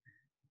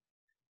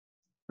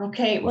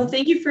 Okay, well,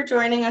 thank you for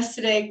joining us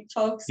today,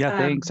 folks. Yeah,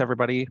 thanks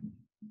everybody.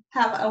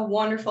 Have a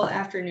wonderful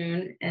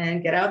afternoon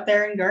and get out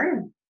there and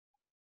garden.